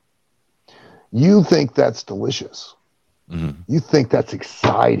it. You think that's delicious. Mm-hmm. You think that's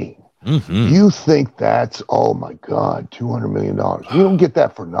exciting. Mm-hmm. You think that's, oh my God, $200 million. You don't get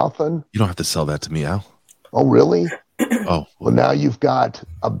that for nothing. You don't have to sell that to me, Al. Oh, really? Oh. Well, now you've got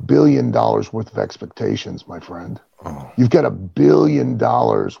 $1 billion worth of expectations, my friend. Oh. You've got $1 billion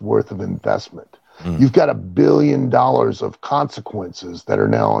worth of investment. Mm. You've got $1 billion of consequences that are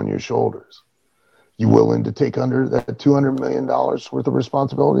now on your shoulders. You willing to take under that $200 million worth of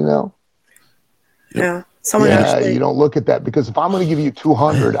responsibility now? Yeah. You don't look at that, because if I'm going to give you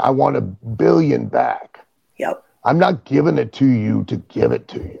 200, I want $1 billion back. Yep. I'm not giving it to you to give it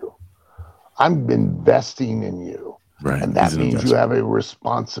to you. I'm investing in you. Right. And that means you have a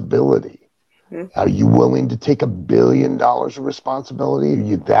responsibility. Are you willing to take $1 billion of responsibility? Are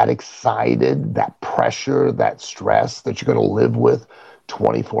you that excited, that pressure, that stress that you're going to live with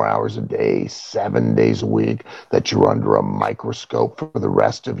 24 hours a day, 7 days a week, that you're under a microscope for the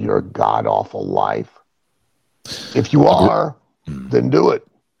rest of your god-awful life? If you are, then do it.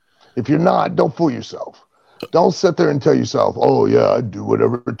 If you're not, don't fool yourself. Don't sit there and tell yourself, oh, yeah, I'd do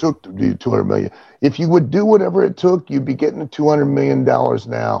whatever it took to do $200 million. If you would do whatever it took, you'd be getting $200 million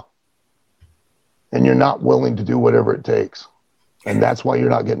now. And you're not willing to do whatever it takes. And that's why you're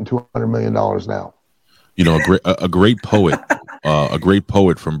not getting $200 million now. You know, a great poet,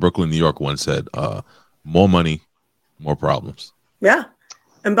 from Brooklyn, New York once said, more money, more problems. Yeah.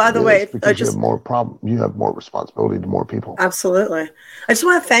 And by the way, because you have more problem, you have more responsibility to more people. Absolutely. I just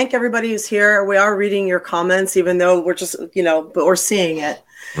want to thank everybody who's here. We are reading your comments, even though we're just, but we're seeing it.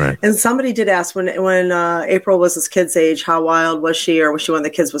 Right. And somebody did ask when April was this kid's age, how wild was she, or was she one of the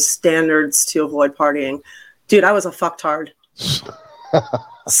kids with standards to avoid partying? Dude, I was a fucktard.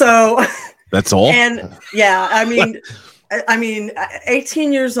 So that's all. And yeah, I mean,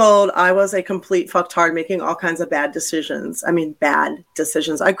 18 years old, I was a complete fucktard, making all kinds of bad decisions.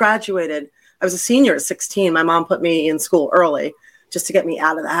 I graduated. I was a senior at 16. My mom put me in school early just to get me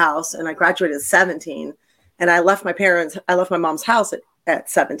out of the house. And I graduated at 17. And I left my mom's house at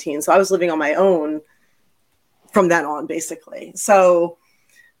 17. So I was living on my own from then on, basically. So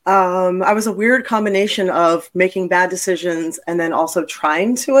I was a weird combination of making bad decisions and then also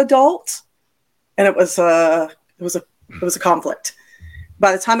trying to adult. And it was a conflict.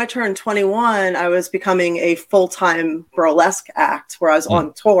 By the time I turned 21, I was becoming a full-time burlesque act where I was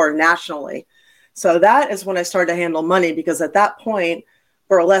on tour nationally. So that is when I started to handle money, because at that point,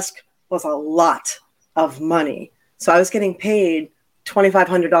 burlesque was a lot of money. So I was getting paid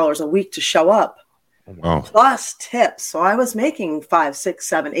 $2,500 a week to show up, plus tips. So I was making $5,000,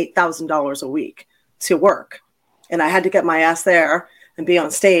 $6,000, $7,000, $8,000 a week to work. And I had to get my ass there and be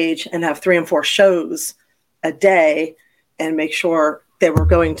on stage and have 3 and 4 shows a day and make sure they were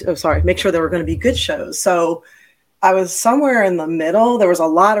going to be good shows. So I was somewhere in the middle. There was a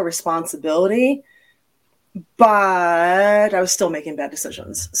lot of responsibility, but I was still making bad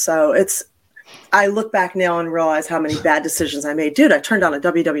decisions. So I look back now and realize how many bad decisions I made. Dude, I turned down a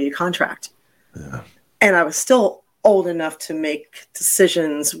WWE contract. Yeah. And I was still old enough to make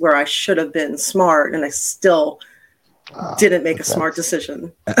decisions where I should have been smart, and I still didn't make a smart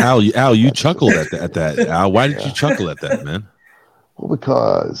decision. Al, you chuckled at that. Al, why did you chuckle at that, man? Well,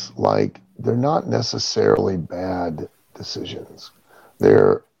 because they're not necessarily bad decisions.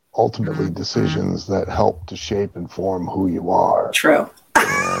 They're ultimately decisions that help to shape and form who you are. True.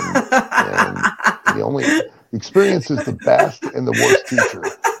 And the only experience is the best and the worst teacher,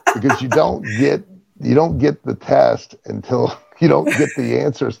 because you don't get the test until you don't get the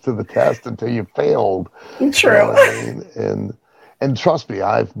answers to the test until you failed. True. You know what I mean? And trust me,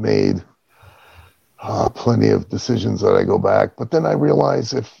 I've made plenty of decisions that I go back, but then I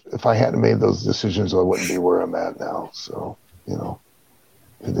realize if I hadn't made those decisions, I wouldn't be where I'm at now. So,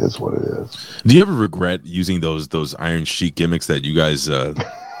 it is what it is. Do you ever regret using those Iron Sheik gimmicks that you guys?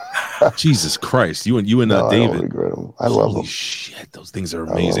 Jesus Christ, you and David. I don't regret them. I love them. Shit, those things are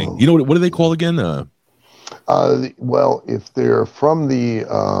amazing. You know what do they call again? Well, if they're from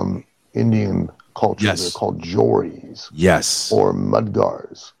the Indian culture, they're called joris. Yes. Or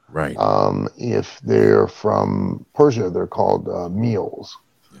mudgars. Right. If they're from Persia, they're called meals.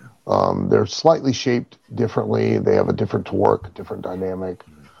 They're slightly shaped differently. They have a different torque, different dynamic,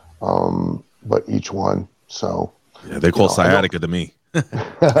 but each one. So yeah, they call sciatica to me.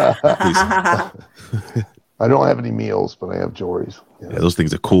 I don't have any meals, but I have joris. Yeah, those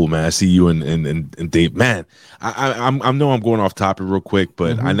things are cool, man. I see you and Dave. Man, I know I'm going off topic real quick,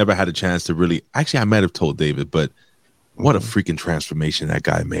 but I never had a chance to really. Actually, I might have told David, but what a freaking transformation that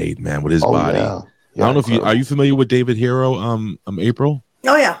guy made, man, with his body. Yeah. I don't know if are you familiar with David Hero? April.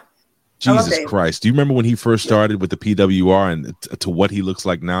 Oh yeah. Jesus Christ! Do you remember when he first started with the PWR and to what he looks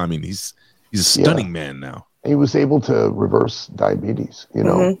like now? I mean, he's a stunning man now. He was able to reverse diabetes,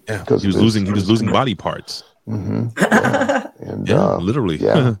 because he was losing body parts. Mm-hmm. Yeah. And literally.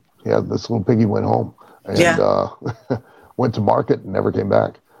 Yeah. This little piggy went home and went to market and never came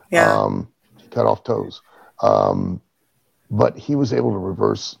back. Cut off toes. But he was able to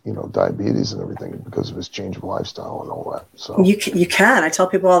reverse, diabetes and everything because of his change of lifestyle and all that. So you can. I tell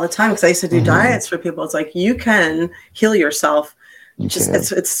people all the time, because I used to do diets for people. It's like, you can heal yourself.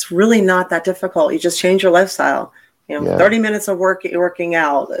 It's really not that difficult. You just change your lifestyle. 30 minutes of working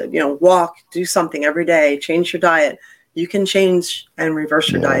out. Walk, do something every day. Change your diet. You can change and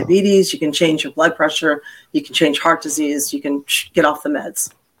reverse your diabetes. You can change your blood pressure. You can change heart disease. You can get off the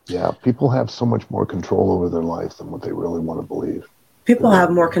meds. Yeah, people have so much more control over their life than what they really want to believe. People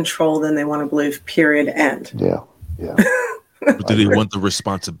have more control than they want to believe, period, end. Yeah. But do they want the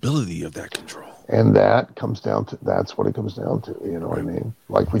responsibility of that control? And that comes down to, that's what it comes down to. You know what I mean?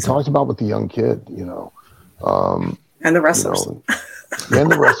 Like we talked about with the young kid, you know. And the wrestlers. You know,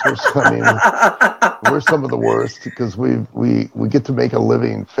 and the wrestlers. I mean, we're some of the worst because we get to make a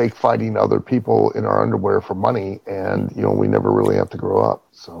living fake fighting other people in our underwear for money, and you know we never really have to grow up.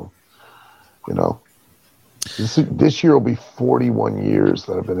 So, you know, this year will be 41 years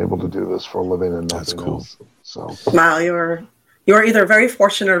that I've been able to do this for a living and nothing else. So, wow, you are either very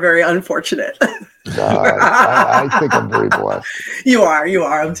fortunate or very unfortunate. I think I'm very blessed. You are.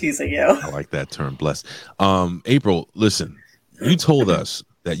 I'm teasing you. I like that term, blessed. April, listen, you told us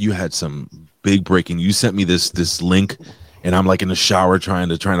that you had some big breaking. You sent me this link, and I'm like in the shower trying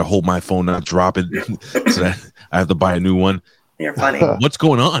to hold my phone, not drop it, so that I have to buy a new one. You're funny. What's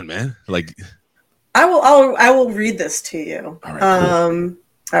going on, man? Like, I will read this to you. All right, cool.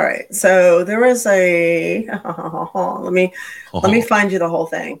 All right. So there was a let me find you the whole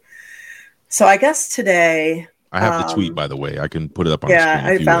thing. So I guess today I have the tweet, by the way. I can put it up on the screen. Yeah,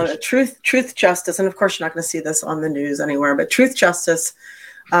 I found it. Truth Justice, and of course you're not going to see this on the news anywhere, but Truth Justice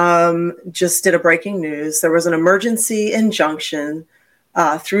just did a breaking news. There was an emergency injunction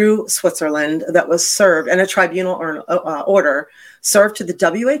through Switzerland that was served, and a tribunal order served to the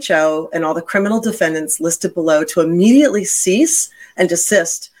WHO and all the criminal defendants listed below to immediately cease and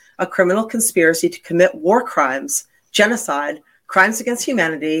desist a criminal conspiracy to commit war crimes, genocide, crimes against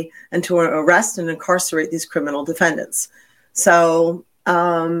humanity, and to arrest and incarcerate these criminal defendants. So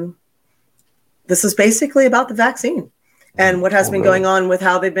this is basically about the vaccine and what has been going on with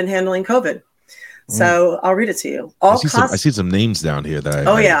how they've been handling COVID. So I'll read it to you. I see some names down here that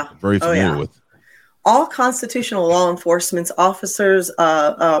I'm very familiar with. All constitutional law enforcement officers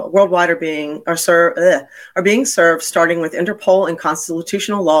worldwide are being served, starting with Interpol and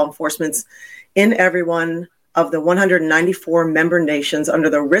constitutional law enforcement in every one of the 194 member nations under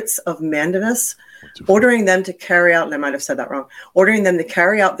the writs of mandamus, ordering them to carry out, and I might have said that wrong, ordering them to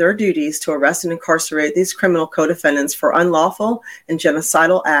carry out their duties to arrest and incarcerate these criminal co-defendants for unlawful and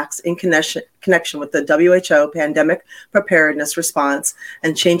genocidal acts in connection with the WHO pandemic preparedness response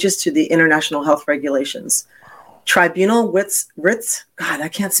and changes to the international health regulations. Tribunal writs, God, I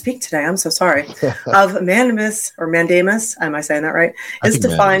can't speak today, I'm so sorry, of mandamus, am I saying that right, is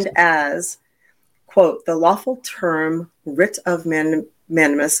defined as, quote, the lawful term writ of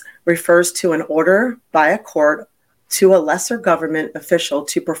mandamus refers to an order by a court to a lesser government official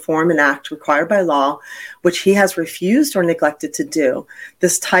to perform an act required by law, which he has refused or neglected to do.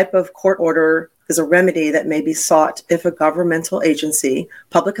 This type of court order is a remedy that may be sought if a governmental agency,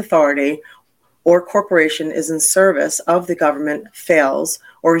 public authority, or corporation is in service of the government, fails,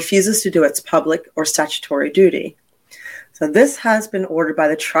 or refuses to do its public or statutory duty. So this has been ordered by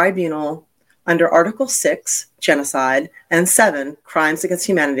the tribunal under Article 6, genocide, and 7, crimes against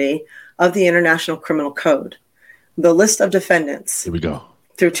humanity of the International Criminal Code. The list of defendants. Here we go.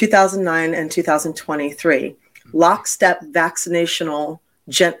 Through 2009 and 2023, lockstep vaccination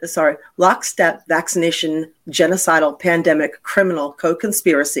genocidal pandemic criminal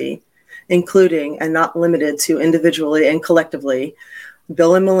co-conspiracy, including and not limited to individually and collectively,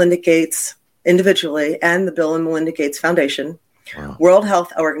 Bill and Melinda Gates individually and the Bill and Melinda Gates Foundation, wow. World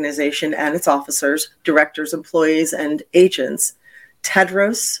Health Organization and its officers, directors, employees, and agents,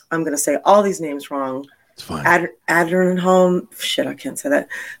 Tedros, I'm going to say all these names wrong, Adhanom, I can't say that,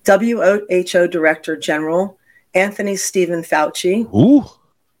 WHO Director General, Anthony Stephen Fauci,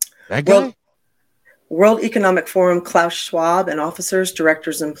 that guy? World Economic Forum, Klaus Schwab, and officers,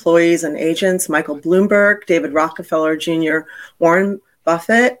 directors, employees, and agents, Michael Bloomberg, David Rockefeller Jr., Warren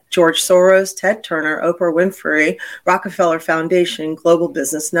Buffett, George Soros, Ted Turner, Oprah Winfrey, Rockefeller Foundation, Global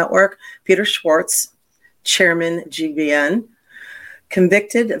Business Network, Peter Schwartz, Chairman GBN,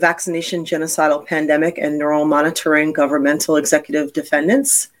 convicted vaccination genocidal pandemic and neural monitoring governmental executive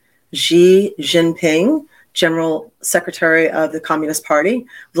defendants, Xi Jinping, General Secretary of the Communist Party,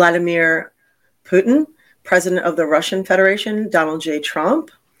 Vladimir Putin, President of the Russian Federation, Donald J. Trump,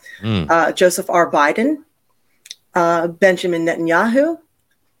 Joseph R. Biden, Benjamin Netanyahu,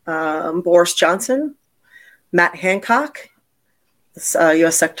 Boris Johnson, Matt Hancock,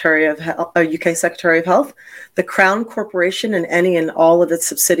 U.S. Secretary of Health, UK Secretary of Health, the Crown Corporation and any and all of its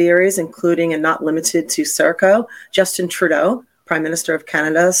subsidiaries, including and not limited to Serco, Justin Trudeau, Prime Minister of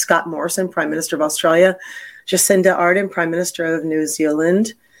Canada, Scott Morrison, Prime Minister of Australia, Jacinda Ardern, Prime Minister of New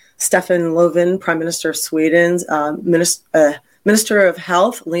Zealand, Stefan Löfven, Prime Minister of Sweden, Minister of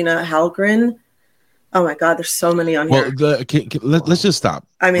Health, Lena Hallgren, Oh my God, there's so many on here. Let's just stop.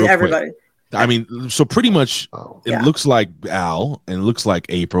 I mean, real everybody. quick. I mean, so pretty much it looks like Al and it looks like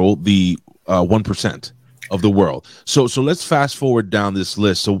April, the 1% of the world. So let's fast forward down this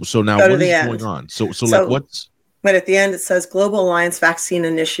list. So now what is going on? So like what's... But at the end, it says Global Alliance Vaccine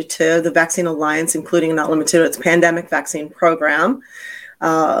Initiative, the Vaccine Alliance, including not limited to its pandemic vaccine program,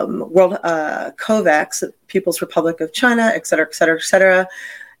 World COVAX, People's Republic of China, et cetera, et cetera, et cetera,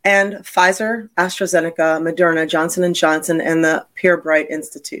 and Pfizer, AstraZeneca, Moderna, Johnson & Johnson, and the Pierbright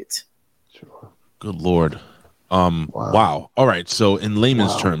Institute. Sure. Good Lord. Wow. All right. So in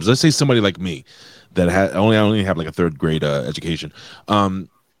layman's terms, let's say somebody like me that I only have like a third grade education.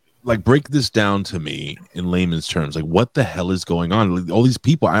 Like break this down to me in layman's terms. Like what the hell is going on? Like, all these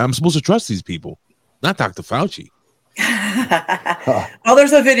people, I'm supposed to trust these people, not Dr. Fauci. Well,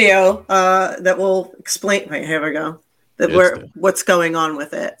 there's a video that will explain. Wait, here we go. What's going on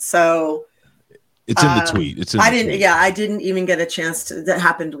with it. So it's in the tweet. It's in the tweet. Yeah, I didn't even get a chance to. That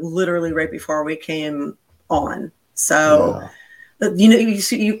happened literally right before we came on. So.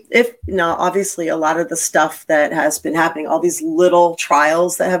 Obviously a lot of the stuff that has been happening, all these little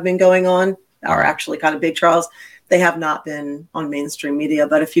trials that have been going on are actually kind of big trials. They have not been on mainstream media,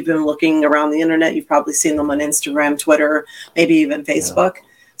 but if you've been looking around the internet, you've probably seen them on Instagram, Twitter, maybe even Facebook. Yeah.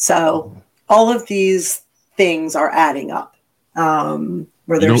 So all of these things are adding up.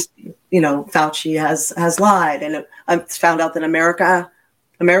 Where there's, Fauci has lied, and I found out that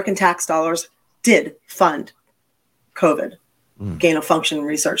American tax dollars did fund COVID. Gain of function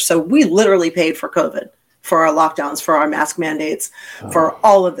research. So we literally paid for COVID, for our lockdowns, for our mask mandates, for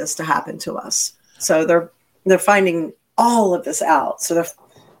all of this to happen to us. So they're finding all of this out. So they're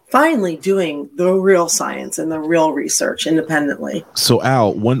finally doing the real science and the real research independently. So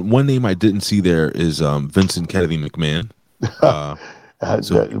Al, one name I didn't see there is Vincent Kennedy McMahon.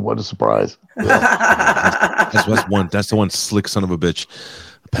 What a surprise! Yeah. That's the one slick son of a bitch,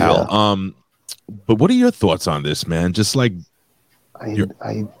 pal. Yeah. But what are your thoughts on this, man? Just like.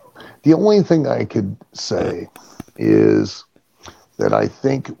 The only thing I could say is that I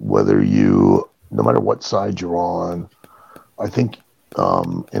think no matter what side you're on, I think,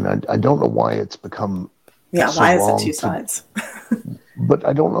 and I don't know why it's become why is it two sides? But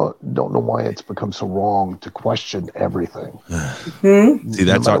I don't know why it's become so wrong to question everything. Mm-hmm. See,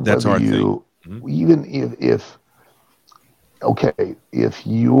 that's our thing. Even if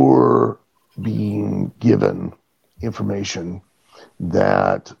you're being given information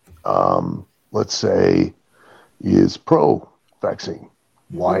that, let's say, is pro-vaccine,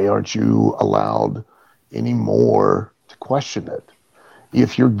 why aren't you allowed anymore to question it?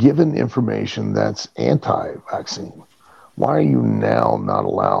 If you're given information that's anti-vaccine, why are you now not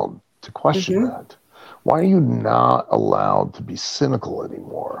allowed to question that? Why are you not allowed to be cynical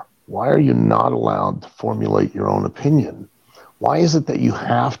anymore? Why are you not allowed to formulate your own opinion? Why is it that you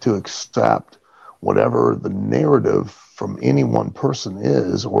have to accept whatever the narrative from any one person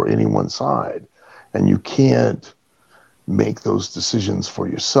is or any one side, and you can't make those decisions for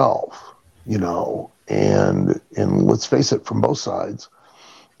yourself, and let's face it, from both sides,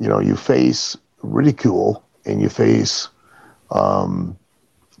 you face ridicule and you face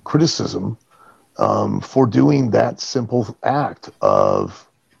criticism for doing that simple act of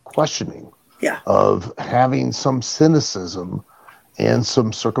questioning, of having some cynicism and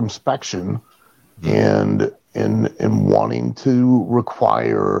some circumspection and wanting to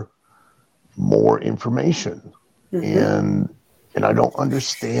require more information. And I don't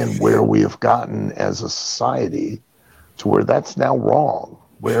understand where we have gotten as a society to where that's now wrong,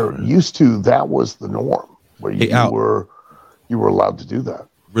 where used to that was the norm, where you were allowed to do that.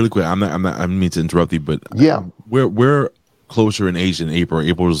 Really quick, I mean to interrupt you, but we're closer in age than April.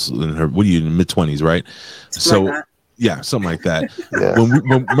 April's in her mid-20s, right? Something like that.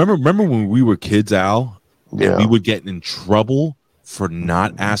 Remember when we were kids, Al? And we would get in trouble for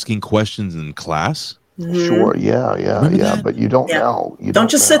not asking questions in class. Sure, but you don't know. You don't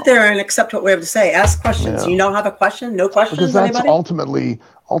just sit there and accept what we have to say. Ask questions. You don't have a question? No questions? Because that's ultimately,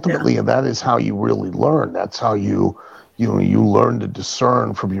 and that is how you really learn. That's how you learn to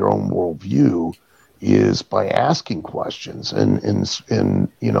discern from your own worldview, is by asking questions and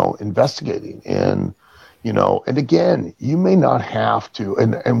investigating and again, you may not have to.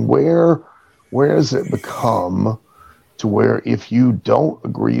 And where has it become to where if you don't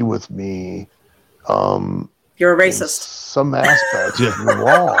agree with me, you're a racist. Some aspects, you're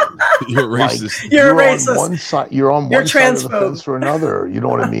wrong. You're a racist. You're a racist. On one side, you're on one side of the fence or another. You know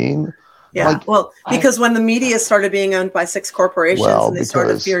what I mean? Yeah. Because when the media started being owned by 6 corporations, and they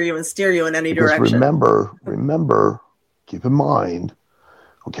started to fear you and steer you in any direction. Remember, keep in mind,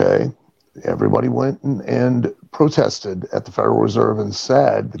 okay, everybody went and protested at the Federal Reserve and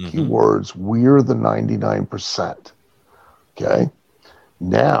said the key words, we're the 99%. Okay.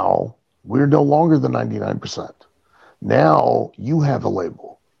 Now we're no longer the 99%. Now you have a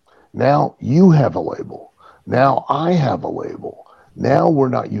label. Now you have a label. Now I have a label. Now we're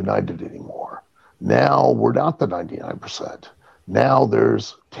not united anymore. Now we're not the 99%. Now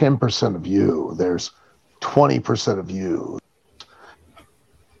there's 10% of you. There's 20% of you.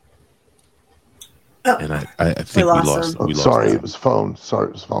 And I think we lost him. Sorry, it was phone. Sorry,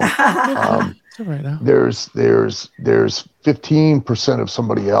 it was phone. Right now. There's 15% of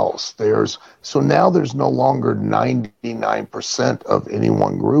somebody else. So now there's no longer 99% of any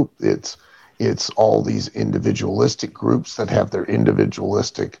one group. It's all these individualistic groups that have their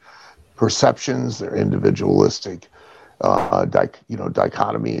individualistic perceptions, their individualistic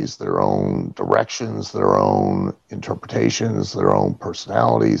dichotomies, their own directions, their own interpretations, their own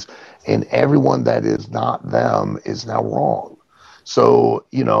personalities, and everyone that is not them is now wrong. So,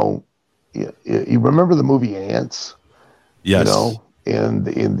 you remember the movie Ants? Yes. And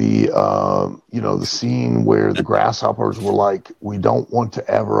in the the scene where the grasshoppers were like, we don't want to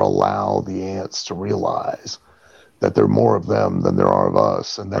ever allow the ants to realize that there are more of them than there are of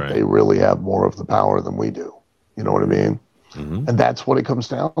us, and that they really have more of the power than we do. You know what I mean? Mm-hmm. And that's what it comes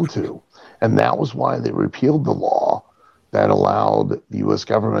down to. And that was why they repealed the law that allowed the U.S.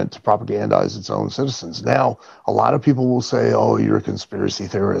 government to propagandize its own citizens. Now, a lot of people will say, oh, you're a conspiracy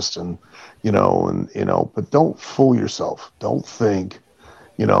theorist, but don't fool yourself. Don't think,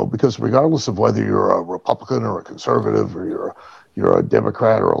 because regardless of whether you're a Republican or a conservative, or you're a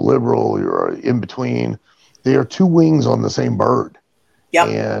Democrat or a liberal, you're in between, they are two wings on the same bird. Yep.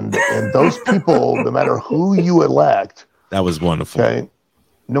 And those people, no matter who you elect, that was wonderful. Okay,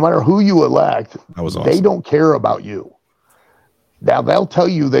 no matter who you elect, that was awesome. They don't care about you. Now they'll tell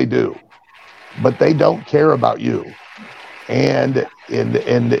you they do, but they don't care about you. And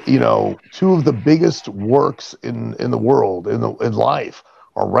two of the biggest works in the world, in life,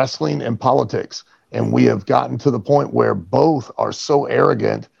 are wrestling and politics. And we have gotten to the point where both are so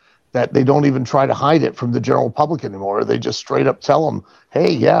arrogant that they don't even try to hide it from the general public anymore. They just straight up tell them,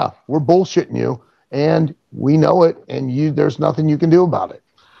 hey, yeah, we're bullshitting you, and we know it, and there's nothing you can do about it,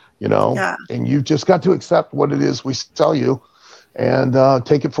 Yeah. And you've just got to accept what it is we tell you, and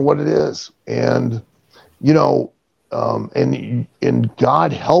take it for what it is. And, and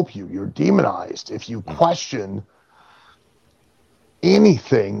God help you. You're demonized if you question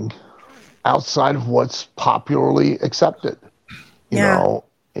anything outside of what's popularly accepted, you know.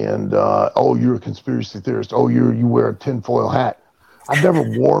 And you're a conspiracy theorist. Oh, you wear a tinfoil hat. I've never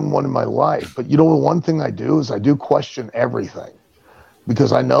worn one in my life, but one thing I do is I do question everything,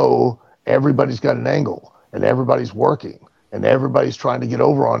 because I know everybody's got an angle, and everybody's working, and everybody's trying to get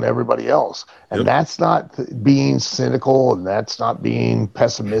over on everybody else. And that's not being cynical, and that's not being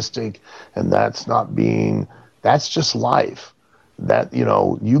pessimistic, and that's just life. That,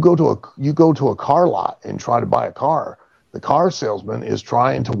 you go to a car lot and try to buy a car. The car salesman is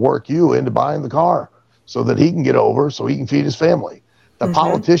trying to work you into buying the car so that he can get over, so he can feed his family. The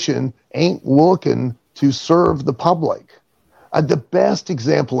politician ain't looking to serve the public. The best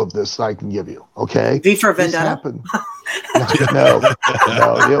example of this I can give you, okay? V for Vendetta.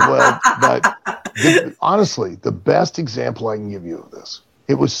 Honestly, the best example I can give you of this,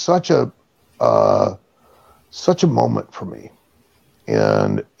 it was such a moment for me,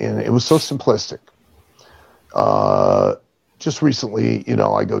 and it was so simplistic. Just recently,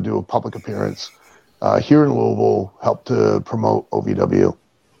 I go do a public appearance here in Louisville, help to promote OVW,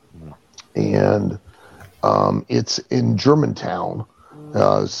 and it's in Germantown,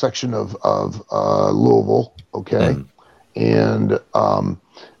 section of Louisville, okay? And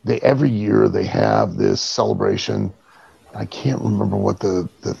every year they have this celebration. I can't remember what the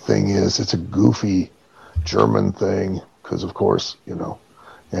thing is. It's a goofy German thing, because of course, it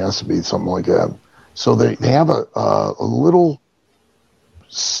has to be something like that. So they have a little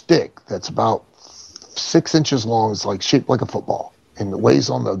stick that's about 6 inches long. It's shaped like a football, and it lays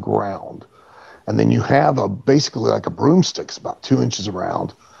on the ground. And then you have basically like a broomstick. It's about 2 inches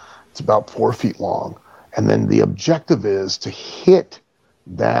around. It's about 4 feet long. And then the objective is to hit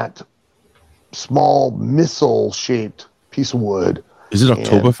that small missile-shaped piece of wood. Is it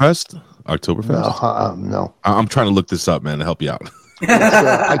Oktoberfest? Oktoberfest? No. I'm trying to look this up, man, to help you out.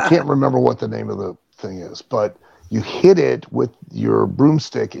 I can't remember what the name of the thing is, but you hit it with your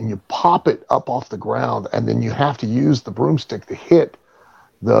broomstick and you pop it up off the ground, and then you have to use the broomstick to hit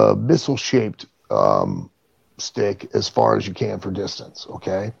the missile-shaped stick as far as you can for distance,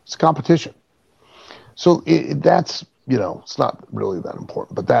 okay? It's a competition. So that's, it's not really that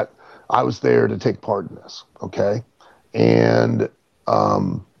important, but I was there to take part in this. Okay. And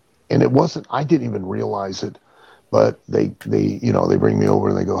it wasn't, I didn't even realize it, but they bring me over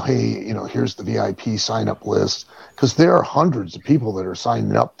and they go, hey, here's the VIP sign up list. Cause there are hundreds of people that are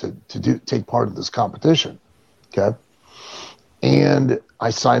signing up to take part of this competition. Okay. And I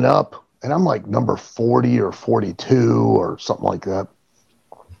sign up and I'm like number 40 or 42 or something like that.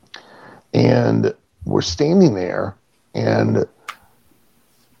 And we're standing there and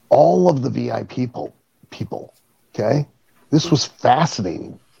all of the VIP people, okay? This was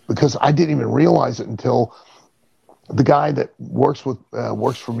fascinating because I didn't even realize it until the guy that works for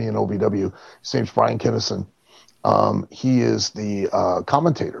me in OVW, his name's Brian Kinnison. He is the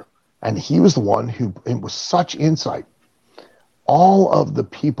commentator, and he was the one who, it was such insight. All of the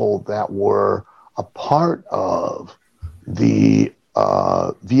people that were a part of the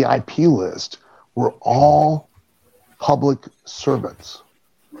VIP list were all public servants.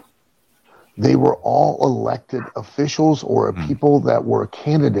 They were all elected officials or people that were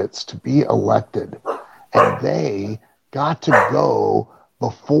candidates to be elected. And they got to go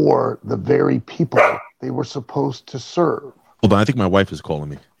before the very people they were supposed to serve. Hold on, I think my wife is calling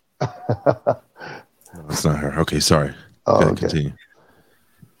me. No, it's not her. Okay, sorry. Okay. Continue.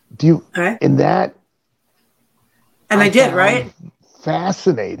 Do you, right. in that, and I did, right?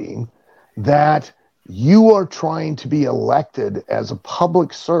 Fascinating that you are trying to be elected as a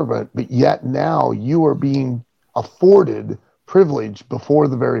public servant, but yet now you are being afforded privilege before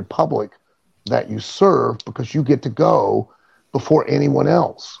the very public that you serve because you get to go before anyone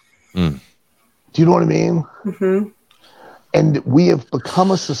else. Do you know what I mean? Mm-hmm. And we have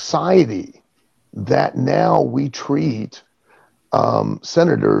become a society that now we treat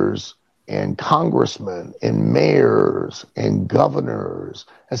senators and congressmen and mayors and governors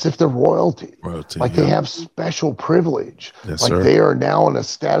as if they're royalty. Like they have special privilege. Yes, like sir. They are now in a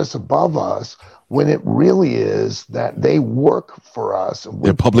status above us when it really is that they work for us. And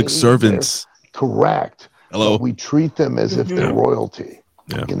they're public servants. Correct. Hello. But we treat them as if they're royalty,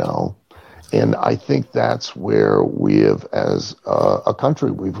 And I think that's where we have, as a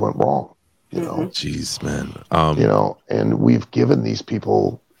country, we've went wrong. Jeez, man. And we've given these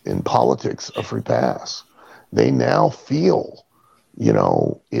people in politics a free pass. They now feel,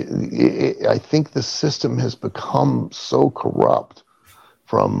 I think the system has become so corrupt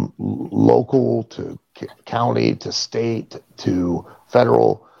from local to county to state to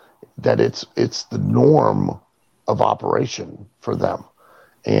federal that it's the norm of operation for them.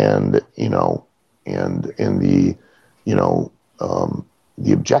 And,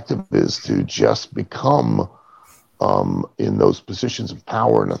 the objective is to just become in those positions of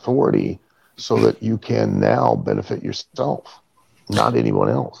power and authority so that you can now benefit yourself, not anyone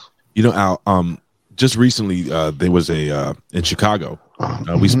else. Al, just recently there was in Chicago,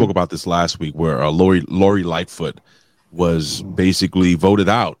 we spoke about this last week, where Lori Lightfoot was basically voted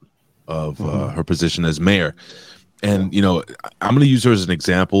out of her position as mayor. And, I'm going to use her as an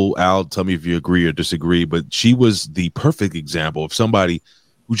example. Al, tell me if you agree or disagree, but she was the perfect example of somebody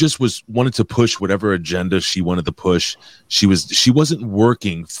who just wanted to push whatever agenda she wanted to push. She wasn't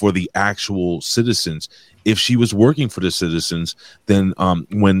working for the actual citizens. If she was working for the citizens, then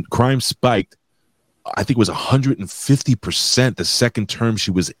when crime spiked, I think it was 150% the second term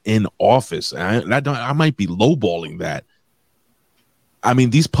she was in office. And I might be lowballing that. I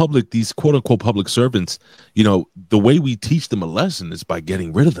mean, these quote unquote public servants, the way we teach them a lesson is by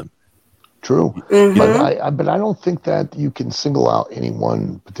getting rid of them. True. Mm-hmm. But I don't think that you can single out any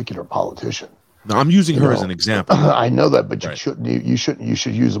one particular politician. No, I'm using her as an example. I know that, but you shouldn't. You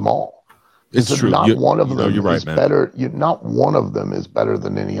should use them all. It's true. Not one of them you're right, is man. better. Not one of them is better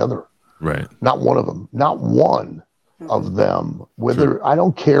than any other. Right. Not one of them. Not one of them. Whether I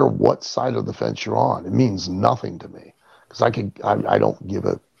don't care what side of the fence you're on, it means nothing to me. Because I don't give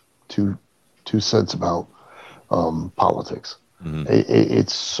a two cents about politics. Mm-hmm.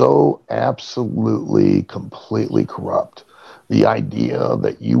 It's so absolutely, completely corrupt. The idea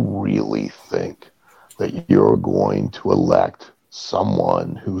that you really think that you're going to elect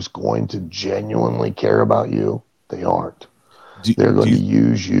someone who's going to genuinely care about you, they aren't. They're going to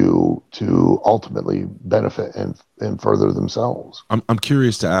use you to ultimately benefit and further themselves. I'm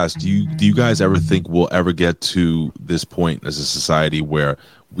curious to ask, do you guys ever think we'll ever get to this point as a society where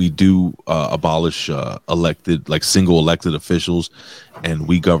we do abolish single elected officials and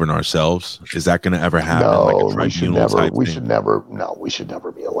we govern ourselves? Is that going to ever happen? No, we should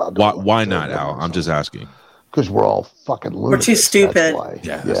never be allowed to. Why not, Al? I'm just asking. Because we're all fucking lunatics. We're too stupid.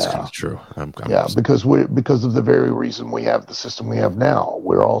 That's kind of true. Because of the very reason we have the system we have now.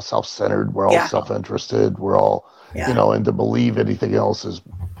 We're all self-centered. We're all self-interested. We're all, and to believe anything else is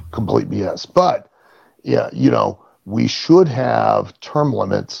complete BS. But yeah, we should have term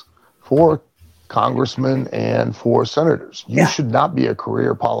limits for congressmen and for senators. You should not be a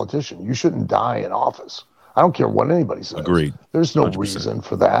career politician. You shouldn't die in office. I don't care what anybody says. Agreed. There's no 100%. reason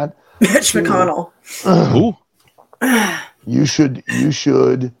for that. Mitch McConnell. Who?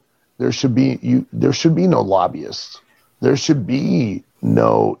 There should be no lobbyists. There should be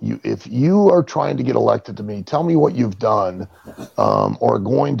no, if you are trying to get elected to me, tell me what you've done or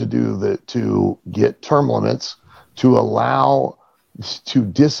going to do to get term limits, to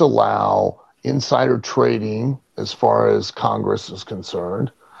disallow insider trading as far as Congress is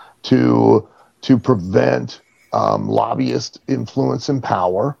concerned, to prevent lobbyist influence and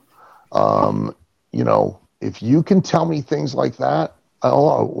power. If you can tell me things like that,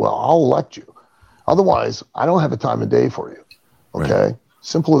 I'll elect you. Otherwise, I don't have a time of day for you. Okay? Right.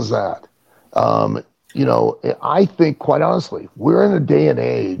 Simple as that. I think, quite honestly, we're in a day and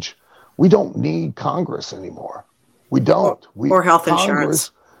age, we don't need Congress anymore. We don't. Or health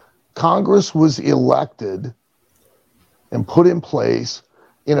insurance. Congress was elected and put in place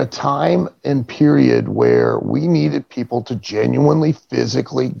in a time and period where we needed people to genuinely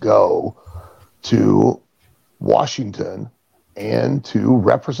physically go to Washington and to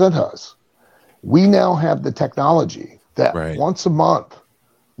represent us. We now have the technology that once a month,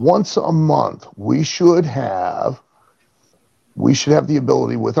 we should have the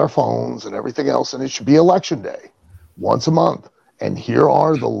ability with our phones and everything else, and it should be election day once a month. And here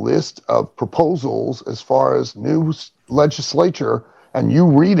are the list of proposals as far as new legislature, and you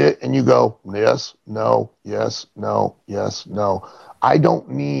read it and you go, yes, no, yes, no, yes, no. I don't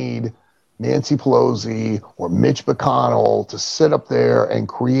need Nancy Pelosi or Mitch McConnell to sit up there and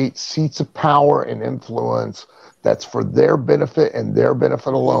create seats of power and influence that's for their benefit and their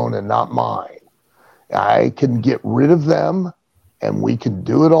benefit alone and not mine. I can get rid of them, and we can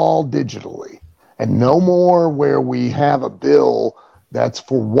do it all digitally. And no more where we have a bill that's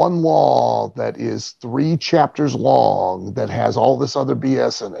for one law that is 3 chapters long that has all this other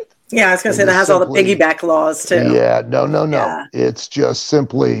BS in it. Yeah, I was going to say that has all the piggyback laws too. Yeah, no. Yeah. It's just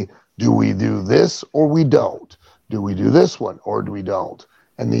simply, do we do this or we don't? Do we do this one or do we don't?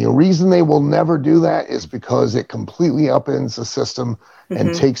 And the reason they will never do that is because it completely upends the system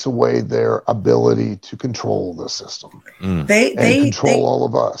and takes away their ability to control the system. They control all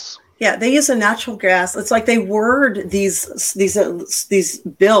of us. Yeah, they use a natural gas. It's like they word these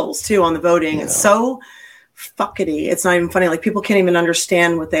bills too on the voting. Yeah. It's so fuckety. It's not even funny. Like, people can't even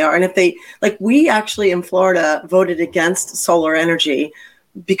understand what they are. And if they, like, we actually in Florida voted against solar energy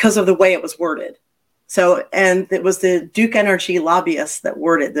because of the way it was worded. So, and it was the Duke Energy lobbyists that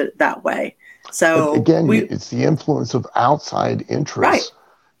worded it that way. So but again, it's the influence of outside interests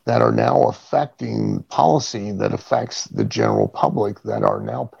that are now affecting policy that affects the general public that are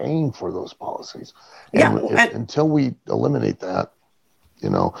now paying for those policies. And until we eliminate that,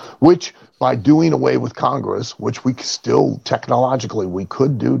 which by doing away with Congress, which we still technologically we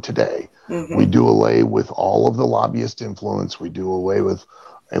could do today, we do away with all of the lobbyist influence. We do away with.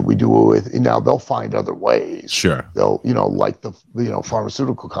 And now they'll find other ways. Sure. They'll, like the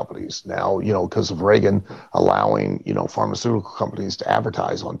pharmaceutical companies now, because of Reagan allowing, pharmaceutical companies to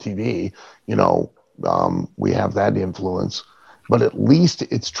advertise on TV, we have that influence. But at least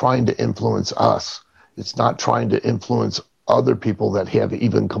it's trying to influence us. It's not trying to influence other people that have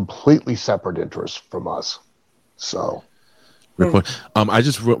even completely separate interests from us. So. Great point. I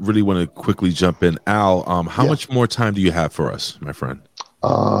just really want to quickly jump in. Al, how much more time do you have for us, my friend?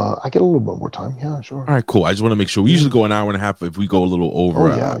 I get a little bit more time. Yeah, sure. All right, cool. I just want to make sure. We usually go an hour and a half. If we go a little over.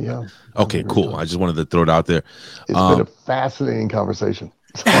 Yeah. Okay, cool. I just wanted to throw it out there. It's been a fascinating conversation.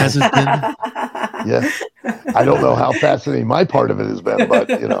 Has it been? Yeah. I don't know how fascinating my part of it has been, but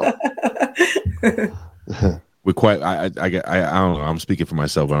we're quite. I don't know. I'm speaking for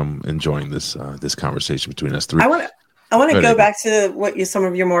myself. I'm enjoying this conversation between us three. I want to go back to what some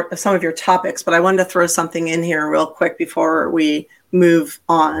of your topics, but I wanted to throw something in here real quick before we move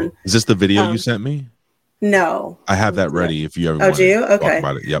on. Is this the video you sent me? No. I have that ready if you ever want do you? to Okay. talk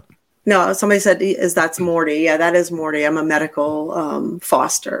about it. Yep. No, somebody said, that's Morty. Yeah, that is Morty. I'm a medical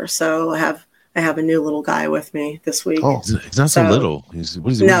foster. So I have a new little guy with me this week. Oh, he's not so little. He's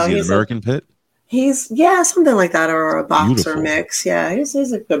an American Pit? He's something like that, or a boxer mix. Yeah,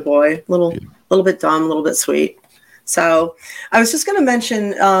 he's a good boy. Little bit dumb, a little bit sweet. So I was just going to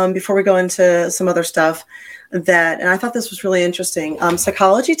mention before we go into some other stuff and I thought this was really interesting.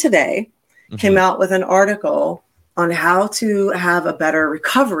 Psychology Today came out with an article on how to have a better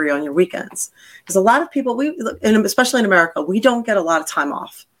recovery on your weekends. Because a lot of people, especially in America, we don't get a lot of time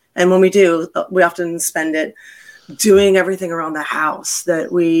off. And when we do, we often spend it doing everything around the house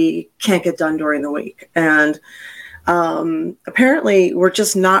that we can't get done during the week. And apparently we're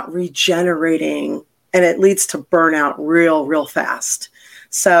just not regenerating, and it leads to burnout real fast.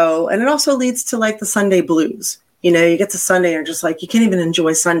 So, and it also leads to like the Sunday blues. You know, you get to Sunday and you're just like, you can't even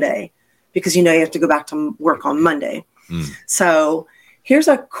enjoy Sunday because you know you have to go back to work on Monday. So here's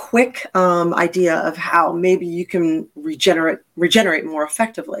a quick idea of how maybe you can regenerate more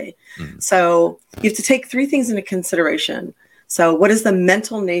effectively. So you have to take 3 things into consideration. So what is the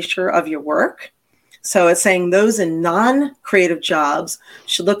mental nature of your work? So it's saying those in non-creative jobs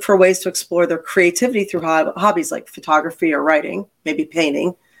should look for ways to explore their creativity through hobbies like photography or writing, maybe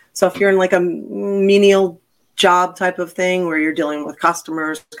painting. So if you're in like a menial job type of thing where you're dealing with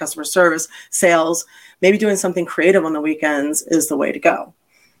customers, customer service, sales, maybe doing something creative on the weekends is the way to go.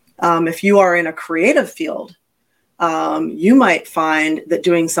 If you are in a creative field, you might find that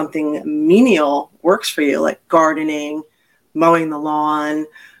doing something menial works for you, like gardening, mowing the lawn,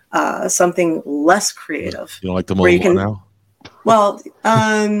 something less creative. You don't like to mow the lawn now? Well,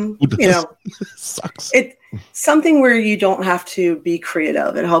 you know, sucks. Something where you don't have to be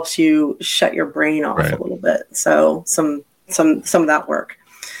creative. It helps you shut your brain off a little bit. So some of that work.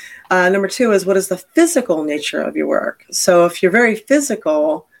 Number 2 is, what is the physical nature of your work? So if you're very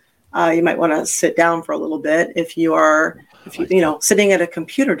physical, you might want to sit down for a little bit. If you sitting at a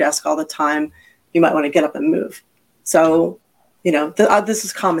computer desk all the time, you might want to get up and move. So, you know, this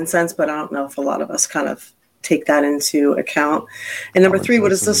is common sense, but I don't know if a lot of us kind of take that into account. And number 3,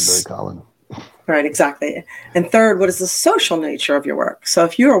 what is this? Very common. Right, exactly. And 3rd, what is the social nature of your work? So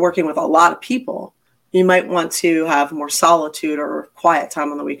if you are working with a lot of people, you might want to have more solitude or quiet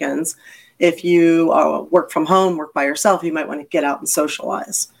time on the weekends. If you work from home, work by yourself, you might want to get out and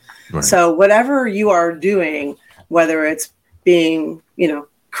socialize. Right. So whatever you are doing, whether it's being, you know,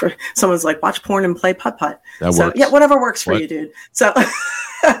 someone's like, watch porn and play putt-putt. So works. Yeah, whatever works for you, dude. So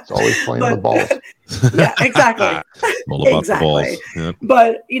it's always playing with balls. Yeah, exactly. All about the balls. Yeah.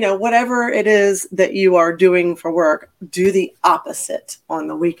 But, you know, whatever it is that you are doing for work, do the opposite on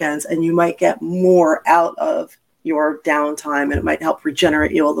the weekends, and you might get more out of your downtime, and it might help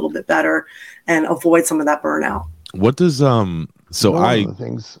regenerate you a little bit better and avoid some of that burnout. What does one of the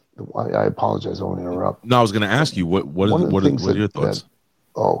things, I apologize, I want to interrupt. No, I was going to ask you what are your thoughts?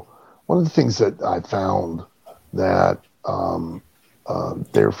 One of the things that I found that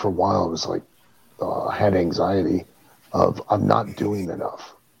there for a while, it was like I had anxiety of I'm not doing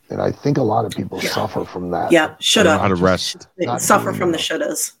enough. And I think a lot of people suffer from that. Yeah, shoulda. How to rest. Suffer from the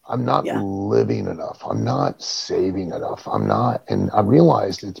shouldas. I'm not living enough. I'm not saving enough. I'm not. And I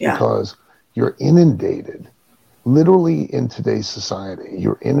realized it's because you're inundated. Literally in today's society,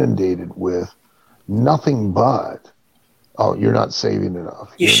 you're inundated with nothing but, oh, you're not saving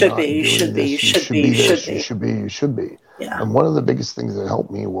enough. You should be. You should be. You should be. You should be. Yeah. And one of the biggest things that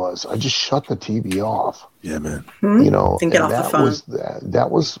helped me was I just shut the TV off. Yeah, man. Mm-hmm. You know, and get off the phone.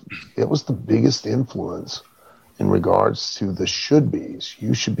 It was the biggest influence in regards to the should be's.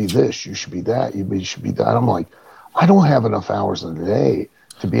 You should be this. You should be that. You should be that. I'm like, I don't have enough hours in the day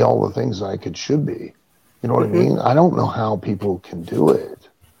to be all the things I should be. You know what I mean? I don't know how people can do it.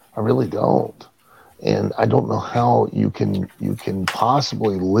 I really don't. And I don't know how you can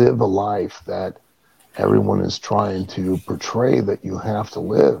possibly live a life that everyone is trying to portray that you have to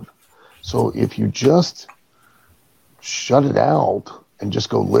live. So if you just shut it out and just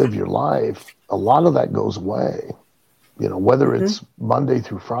go live your life, a lot of that goes away. You know, whether it's Monday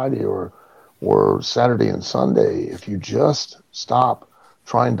through Friday or Saturday and Sunday, if you just stop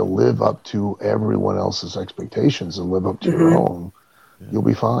trying to live up to everyone else's expectations and live up to your own, you'll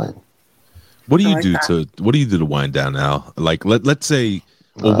be fine. What do you do to wind down now? Like let's say,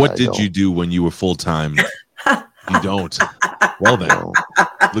 well, what did you do when you were full time? You don't. Well then,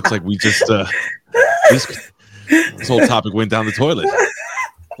 looks like we just this whole topic went down the toilet.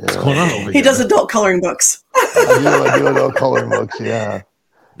 What's going on over here? He does adult coloring books. I do adult coloring books. Yeah.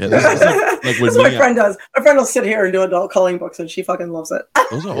 Yeah, like that's what my friend does. My friend will sit here and do adult coloring books, and she fucking loves it.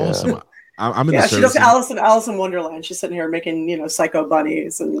 Those are awesome. I'm in the she does Alice in Wonderland. She's sitting here making, you know, psycho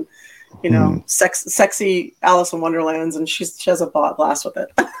bunnies and, you know, sexy Alice in Wonderlands, and she has a blast with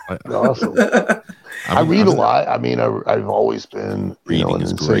it. Awesome. I read a lot. I mean, I've always been, you know, an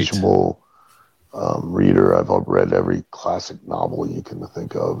insatiable reader. I've read every classic novel you can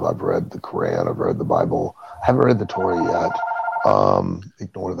think of. I've read the Quran. I've read the Bible. I haven't read the Torah yet.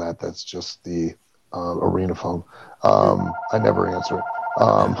 Ignore that. That's just the arena phone. I never answer it.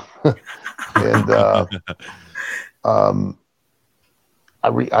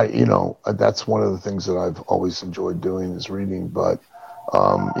 You know, that's one of the things that I've always enjoyed doing is reading. But,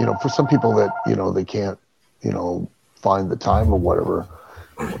 you know, for some people that, you know, they can't find the time or whatever,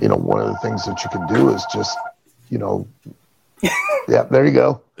 one of the things that you can do is just, yeah, there you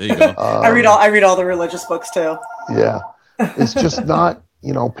go. There you go. I read all the religious books too. Yeah. It's just not,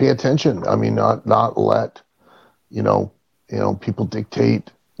 pay attention. I mean, not let, people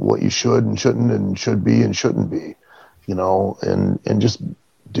dictate what you should and shouldn't and should be and shouldn't be, and just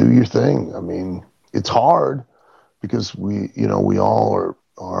do your thing. I mean, it's hard because we all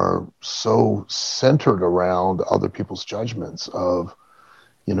are so centered around other people's judgments of,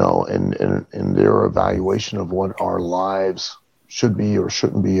 and their evaluation of what our lives should be or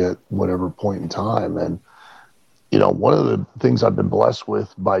shouldn't be at whatever point in time. And, one of the things I've been blessed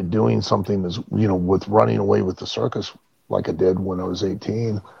with by doing something is, with running away with the circus, like I did when I was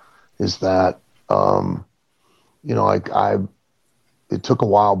 18, is that, it took a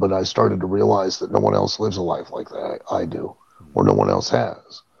while, but I started to realize that no one else lives a life like that I do, or no one else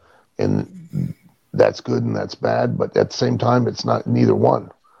has. And that's good and that's bad, but at the same time, it's not neither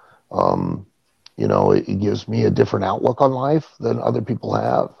one. It gives me a different outlook on life than other people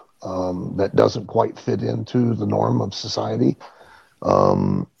have, that doesn't quite fit into the norm of society,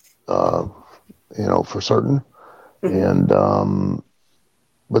 for certain. And,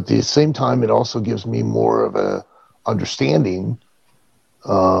 but at the same time, it also gives me more of a understanding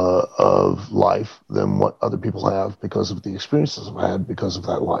of life than what other people have because of the experiences I've had because of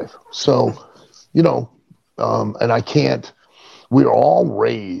that life. So, and we're all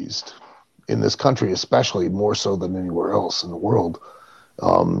raised in this country, especially more so than anywhere else in the world,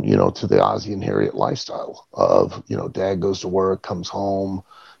 to the Ozzie and Harriet lifestyle of, dad goes to work, comes home,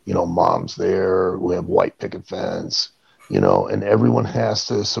 mom's there, we have white picket fence, and everyone has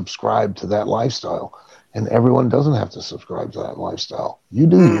to subscribe to that lifestyle. And everyone doesn't have to subscribe to that lifestyle. You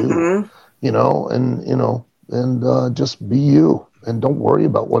do you, and just be you, and don't worry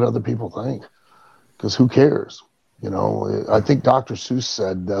about what other people think, because who cares? I think Dr. Seuss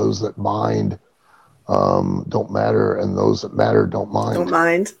said, "Those that mind don't matter, and those that matter don't mind." Don't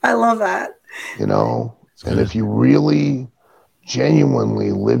mind. I love that. And if you really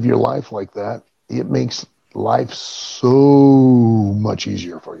genuinely live your life like that, it makes life so much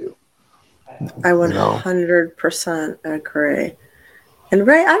easier for you. I 100% agree. And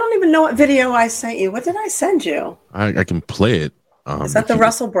Ray, I don't even know what video I sent you. What did I send you? I can play it. Is that the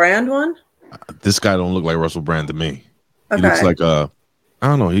Russell Brand one? This guy don't look like Russell Brand to me. Okay. He looks like I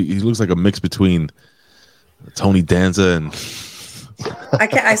don't know. He looks like a mix between Tony Danza and.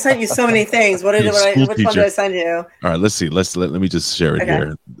 I sent you so many things. Which one did I send you? All right, let's see. Let me just share it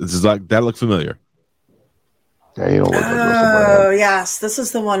here. This is that look familiar. Yeah, you don't look like Russell Brand. Yes. This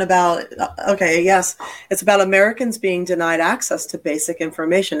is the one about, yes. It's about Americans being denied access to basic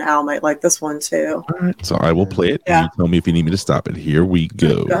information. Al might like this one too. All right, so I will play it. Yeah. And you tell me if you need me to stop it. Here we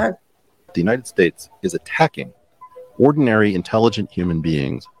go. Go ahead. The United States is attacking ordinary, intelligent human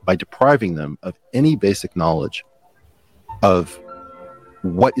beings by depriving them of any basic knowledge of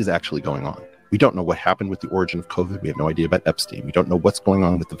what is actually going on. We don't know what happened with the origin of COVID. We have no idea about Epstein. We don't know what's going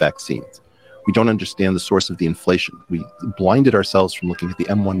on with the vaccines. We don't understand the source of the inflation. We blinded ourselves from looking at the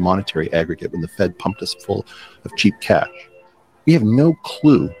M1 monetary aggregate when the Fed pumped us full of cheap cash. We have no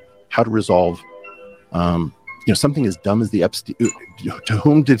clue how to resolve something as dumb as the Epstein. To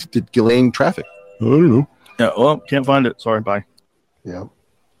whom did Ghislaine traffic? I don't know. Yeah, well, can't find it. Sorry, bye. Yeah.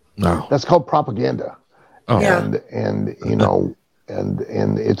 No. That's called propaganda. Oh. Yeah. And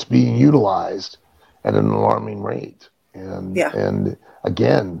and it's being utilized at an alarming rate. And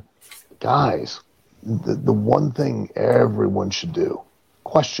again, guys, the one thing everyone should do,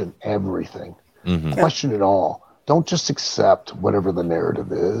 question everything. Mm-hmm. Question it all. Don't just accept whatever the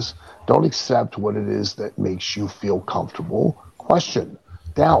narrative is. Don't accept what it is that makes you feel comfortable. Question,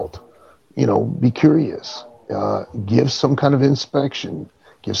 doubt, be curious, give some kind of inspection,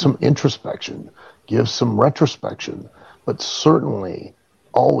 give some introspection, give some retrospection, but certainly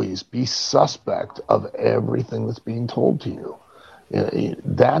always be suspect of everything that's being told to you.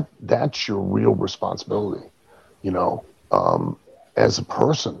 That's your real responsibility, as a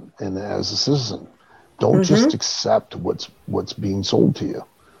person and as a citizen. Don't just accept what's being sold to you.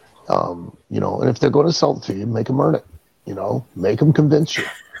 And if they're going to sell it to you, make them earn it. Make them convince you.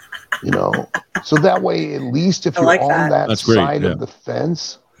 So that way, at least if you're on that side of the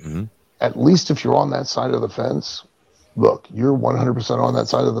fence, at least if you're on that side of the fence, look, you're 100% on that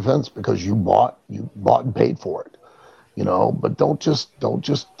side of the fence because you bought and paid for it. But don't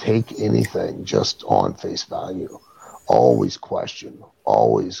just take anything just on face value. Always question,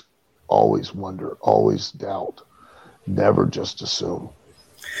 always wonder, always doubt, never just assume.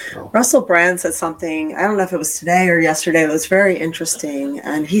 Russell Brand said something, I don't know if it was today or yesterday, it was very interesting.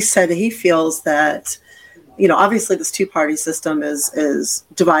 And he said he feels that, obviously this two-party system is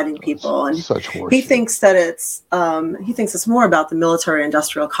dividing people, and Such horseshit. he thinks that it's more about the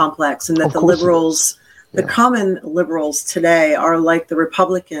military-industrial complex, and that Of the course it liberals, the Yeah. common liberals today, are like the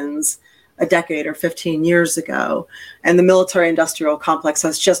Republicans a decade or 15 years ago, and the military-industrial complex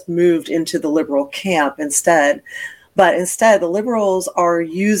has just moved into the liberal camp instead. But instead, the liberals are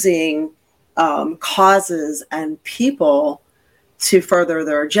using causes and people to further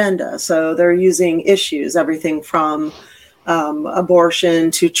their agenda. So they're using issues, everything from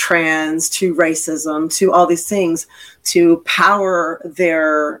abortion to trans to racism to all these things, to power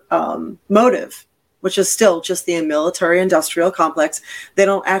their motive, which is still just the military-industrial complex. They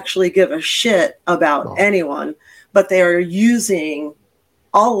don't actually give a shit about anyone, but they are using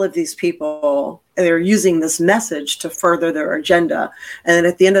all of these people, and they're using this message to further their agenda. And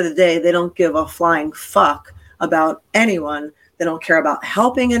at the end of the day, they don't give a flying fuck about anyone. They don't care about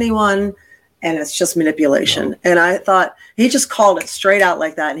helping anyone, and it's just manipulation. And I thought he just called it straight out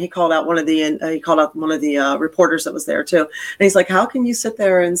like that. And he called out one of the reporters that was there too. And he's like, "How can you sit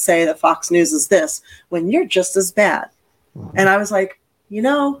there and say that Fox News is this when you're just as bad?" And I was like, They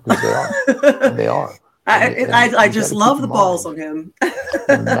are. And they are. I just love the balls on him.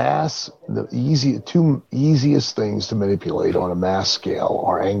 The two easiest things to manipulate on a mass scale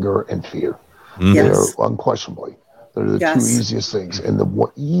are anger and fear. Yes. They're unquestionably. They're the two easiest things. And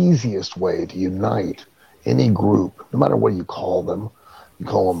the easiest way to unite any group, no matter what you call them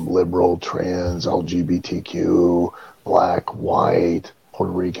liberal, trans, LGBTQ, black, white,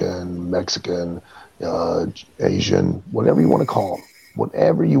 Puerto Rican, Mexican, Asian, whatever you want to call them,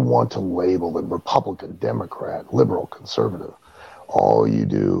 whatever you want to label them, Republican, Democrat, liberal, conservative, all you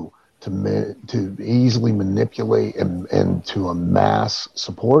do to easily manipulate and to amass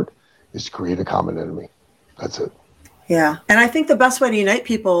support is to create a common enemy. That's it. Yeah. And I think the best way to unite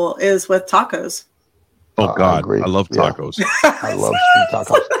people is with tacos. Oh God, I I love tacos. I love street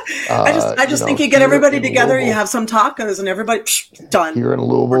tacos. I just think you get everybody together, you have some tacos, and everybody done. Here in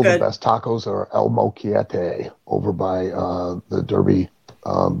Louisville, the best tacos are El Moquete over by the Derby,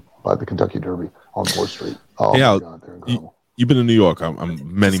 by the Kentucky Derby on 4th Street. Oh Yeah, my God, they're incredible. You've been to New York. I'm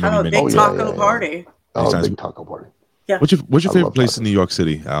many Have a big taco party. Oh, big taco party. Yeah. What's your favorite place tacos. in New York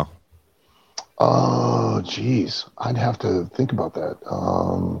City, Al? Oh, geez, I'd have to think about that.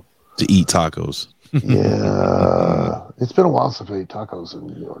 To eat tacos. Yeah, it's been a while since I ate tacos in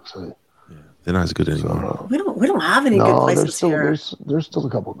New York City. Yeah, they're not as good anymore. We don't have any good places here. There's still a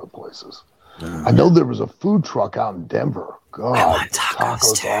couple of good places. I know there was a food truck out in Denver. God, I want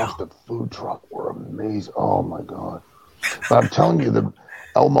tacos too. off the food truck were amazing. Oh my God! But I'm telling you, the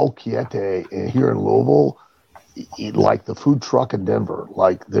El Moquete here in Louisville, like the food truck in Denver,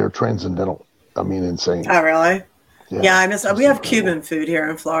 like they're transcendental. I mean, insane. Oh, really? Yeah, I miss. We have incredible. Cuban food here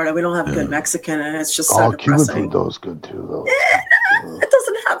in Florida. We don't have good Mexican, and it's just so Cuban depressing. food though is good too, though. It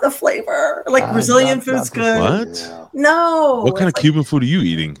doesn't have the flavor. Like Brazilian food's good. What? Yeah. No. What kind of it's like- Cuban food are you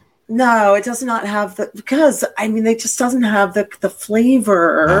eating? No, it does not have because it just doesn't have the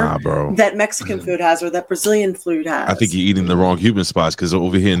flavor Nah, bro. that Mexican food has or that Brazilian food has. I think you're eating the wrong Cuban spots because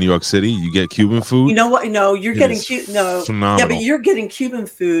over here in New York City, you get Cuban food. You know what? No, you're It getting is yeah, phenomenal. but you're getting Cuban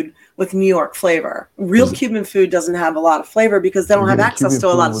food with New York flavor. Real Cuban food doesn't have a lot of flavor because they don't have access to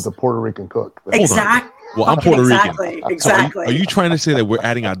a lot of with a Puerto Rican cook. exactly. Well, I'm Puerto Rican. Exactly. Are you trying to say that we're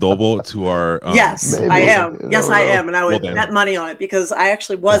adding adobo to our? Yes, Maybe. I am. Yes, I am, and I would Well, then. bet money on it because I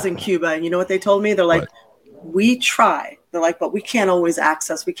actually was in Cuba, and you know what they told me? They're like, "We try." They're like, "But we can't always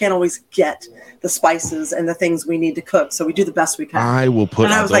get the spices and the things we need to cook, so we do the best we can." I will put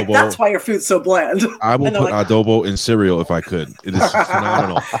and I was adobo. like, "That's why your food's so bland." I will And put they're like, adobo in cereal if I could. It is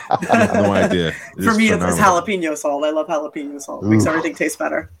phenomenal. You have no idea. It For is me, it's phenomenal. jalapeno salt. I love jalapeno salt. It makes everything taste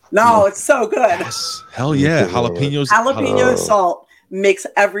better. No, it's so good. Yes. Hell yeah, jalapenos. Jalapeno salt makes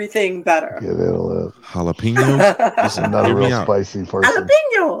everything better. Yeah, they don't live. Jalapeno. Listen, I'm not a hear me real out. spicy person.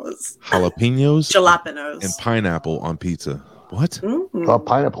 Jalapenos. Jalapenos Jalapenos. and pineapple on pizza. What?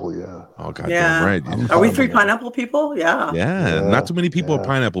 Pineapple, yeah. Oh goddamn Yeah. right. Are we three pineapple people? Yeah. Yeah, not too many people are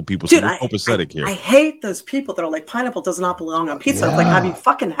pineapple people, so Dude, we're copacetic here. I hate those people that are like, pineapple does not belong on pizza. It's like, have you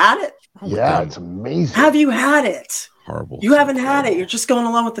fucking had it? Yeah, it's amazing. Have you had it? Horrible. You haven't had it. You're just going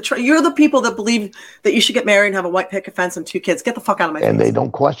along with the trend. You're the people that believe that you should get married and have a white picket fence and 2 kids. Get the fuck out of my And face. they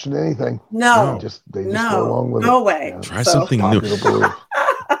don't question anything. No. They just go along with it. Go away. Yeah. Try So- something new. Popular belief.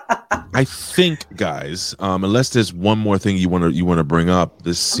 I think, guys, unless there's one more thing you want to bring up,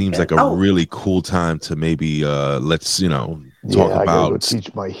 this seems like a really cool time to maybe let's talk I gotta go about.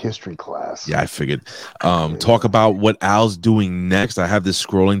 teach my history class. Yeah, I figured. Talk about what Al's doing next. I have this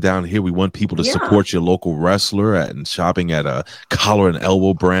scrolling down here. We want people to support your local wrestler and shopping at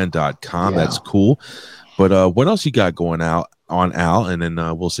collarandelbowbrand.com. Yeah. That's cool. But what else you got going out on, Al? And then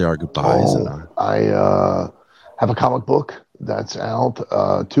we'll say our goodbyes. I have a comic book that's out,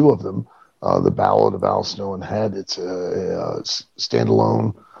 2 of them. The Ballad of Al Snow and Head. It's a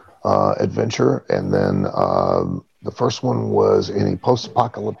standalone adventure. And then the first one was in a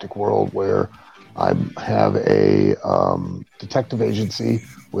post-apocalyptic world where I have a detective agency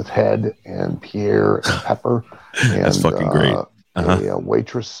with Head and Pierre and Pepper. And, That's fucking great. A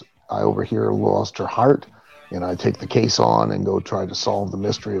waitress I overhear lost her heart, and I take the case on and go try to solve the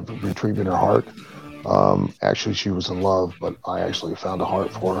mystery of retrieving her heart. Actually, she was in love, but I actually found a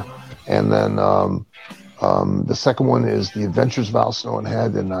heart for her. And then the second one is The Adventures of Al Snow and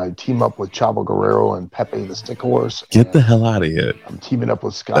Head, and I team up with Chavo Guerrero and Pepe the Stick Horse. Get the hell out of here. I'm teaming up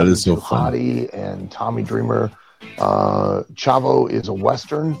with Scotty so Duhati and Tommy Dreamer. Chavo is a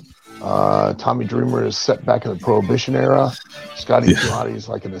Western. Tommy Dreamer is set back in the Prohibition era. Scotty Duhati is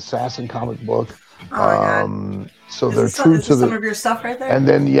like an assassin comic book. So they're true to some of your stuff right there. And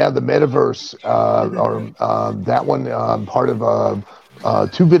then the Metaverse, that one part of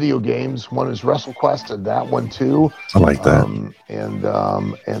 2 video games. One is WrestleQuest, and that one too. I like that. And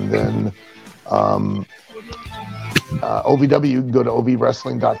then OVW, you can go to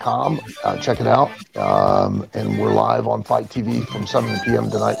ovwrestling.com, check it out. And we're live on Fight TV from 7 p.m.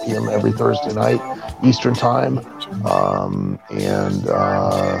 to 9 p.m. every Thursday night, Eastern Time.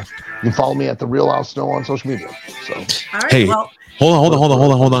 You can follow me at The Real Al Snow on social media. So, All right, hey, well,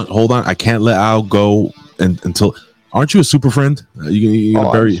 hold on. I can't let Al go until. Aren't you a super friend? You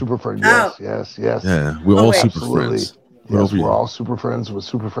I'm super friend. Yes. Yeah, we're all super friends. We're all super friends with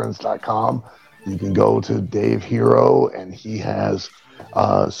superfriends.com. You can go to Dave Hero, and he has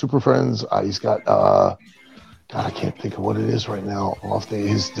Super Friends. He's got God, I can't think of what it is right now.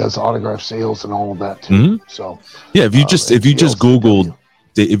 He does autograph sales and all of that too. Mm-hmm. So if you just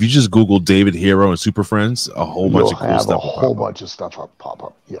Google David Hero and Super Friends, a whole bunch of cool stuff. A whole bunch of stuff pop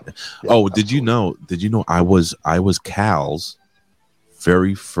up. Yeah. Did you know I was Cal's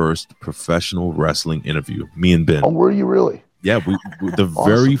very first professional wrestling interview? Me and Ben. Oh, were you really? Yeah, the awesome.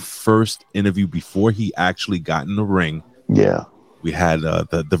 Very first interview before he actually got in the ring. Yeah, we had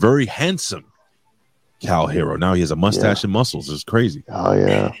the very handsome Cal Hero. Now he has a mustache and muscles. It's crazy. Oh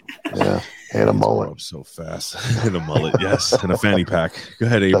yeah, and a mullet. Up so fast, and a mullet, yes, and a fanny pack. Go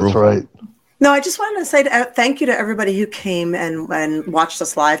ahead, April. That's right. No, I just wanted to say thank you to everybody who came and watched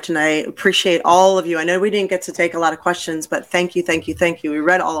us live tonight. Appreciate all of you. I know we didn't get to take a lot of questions, but thank you. We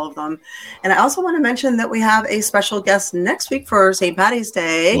read all of them. And I also want to mention that we have a special guest next week for St. Patty's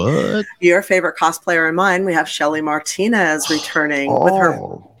Day. What? Your favorite cosplayer and mine. We have Shelly Martinez returning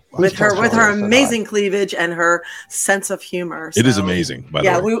with her amazing cleavage and her sense of humor. So, it is amazing. By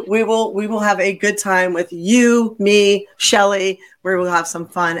the way. we will have a good time with you, me, Shelly. We will have some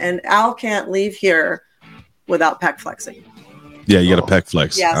fun, and Al can't leave here without pec flexing. Yeah, you got to pec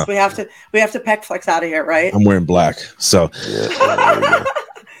flex. Yes, we have to pec flex out of here, right? I'm wearing black, so.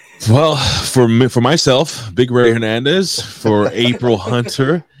 Well, for myself, Big Ray Hernandez, for April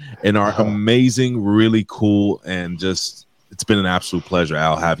Hunter, and our amazing, really cool, and just. It's been an absolute pleasure,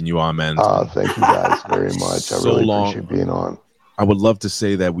 Al, having you on, man. Thank you guys very much. I really appreciate being on. I would love to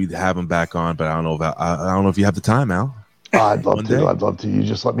say that we'd have him back on, but I don't know if you have the time, Al. I'd love to. You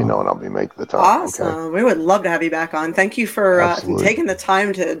just let me know, and I'll be making the time. Awesome. Okay? We would love to have you back on. Thank you for taking the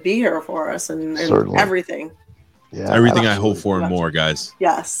time to be here for us and everything. Yeah, everything I hope for and more, guys.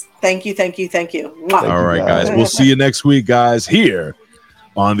 Yes. Thank you. Mwah. All right, guys. We'll see you next week, guys, here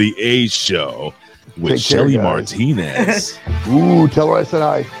on The Age Show. With Shelly Martinez. Ooh, tell her I said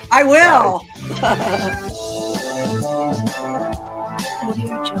hi. I will.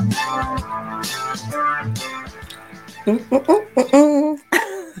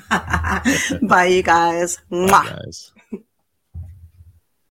 Bye, you guys. Mwah. Bye, guys.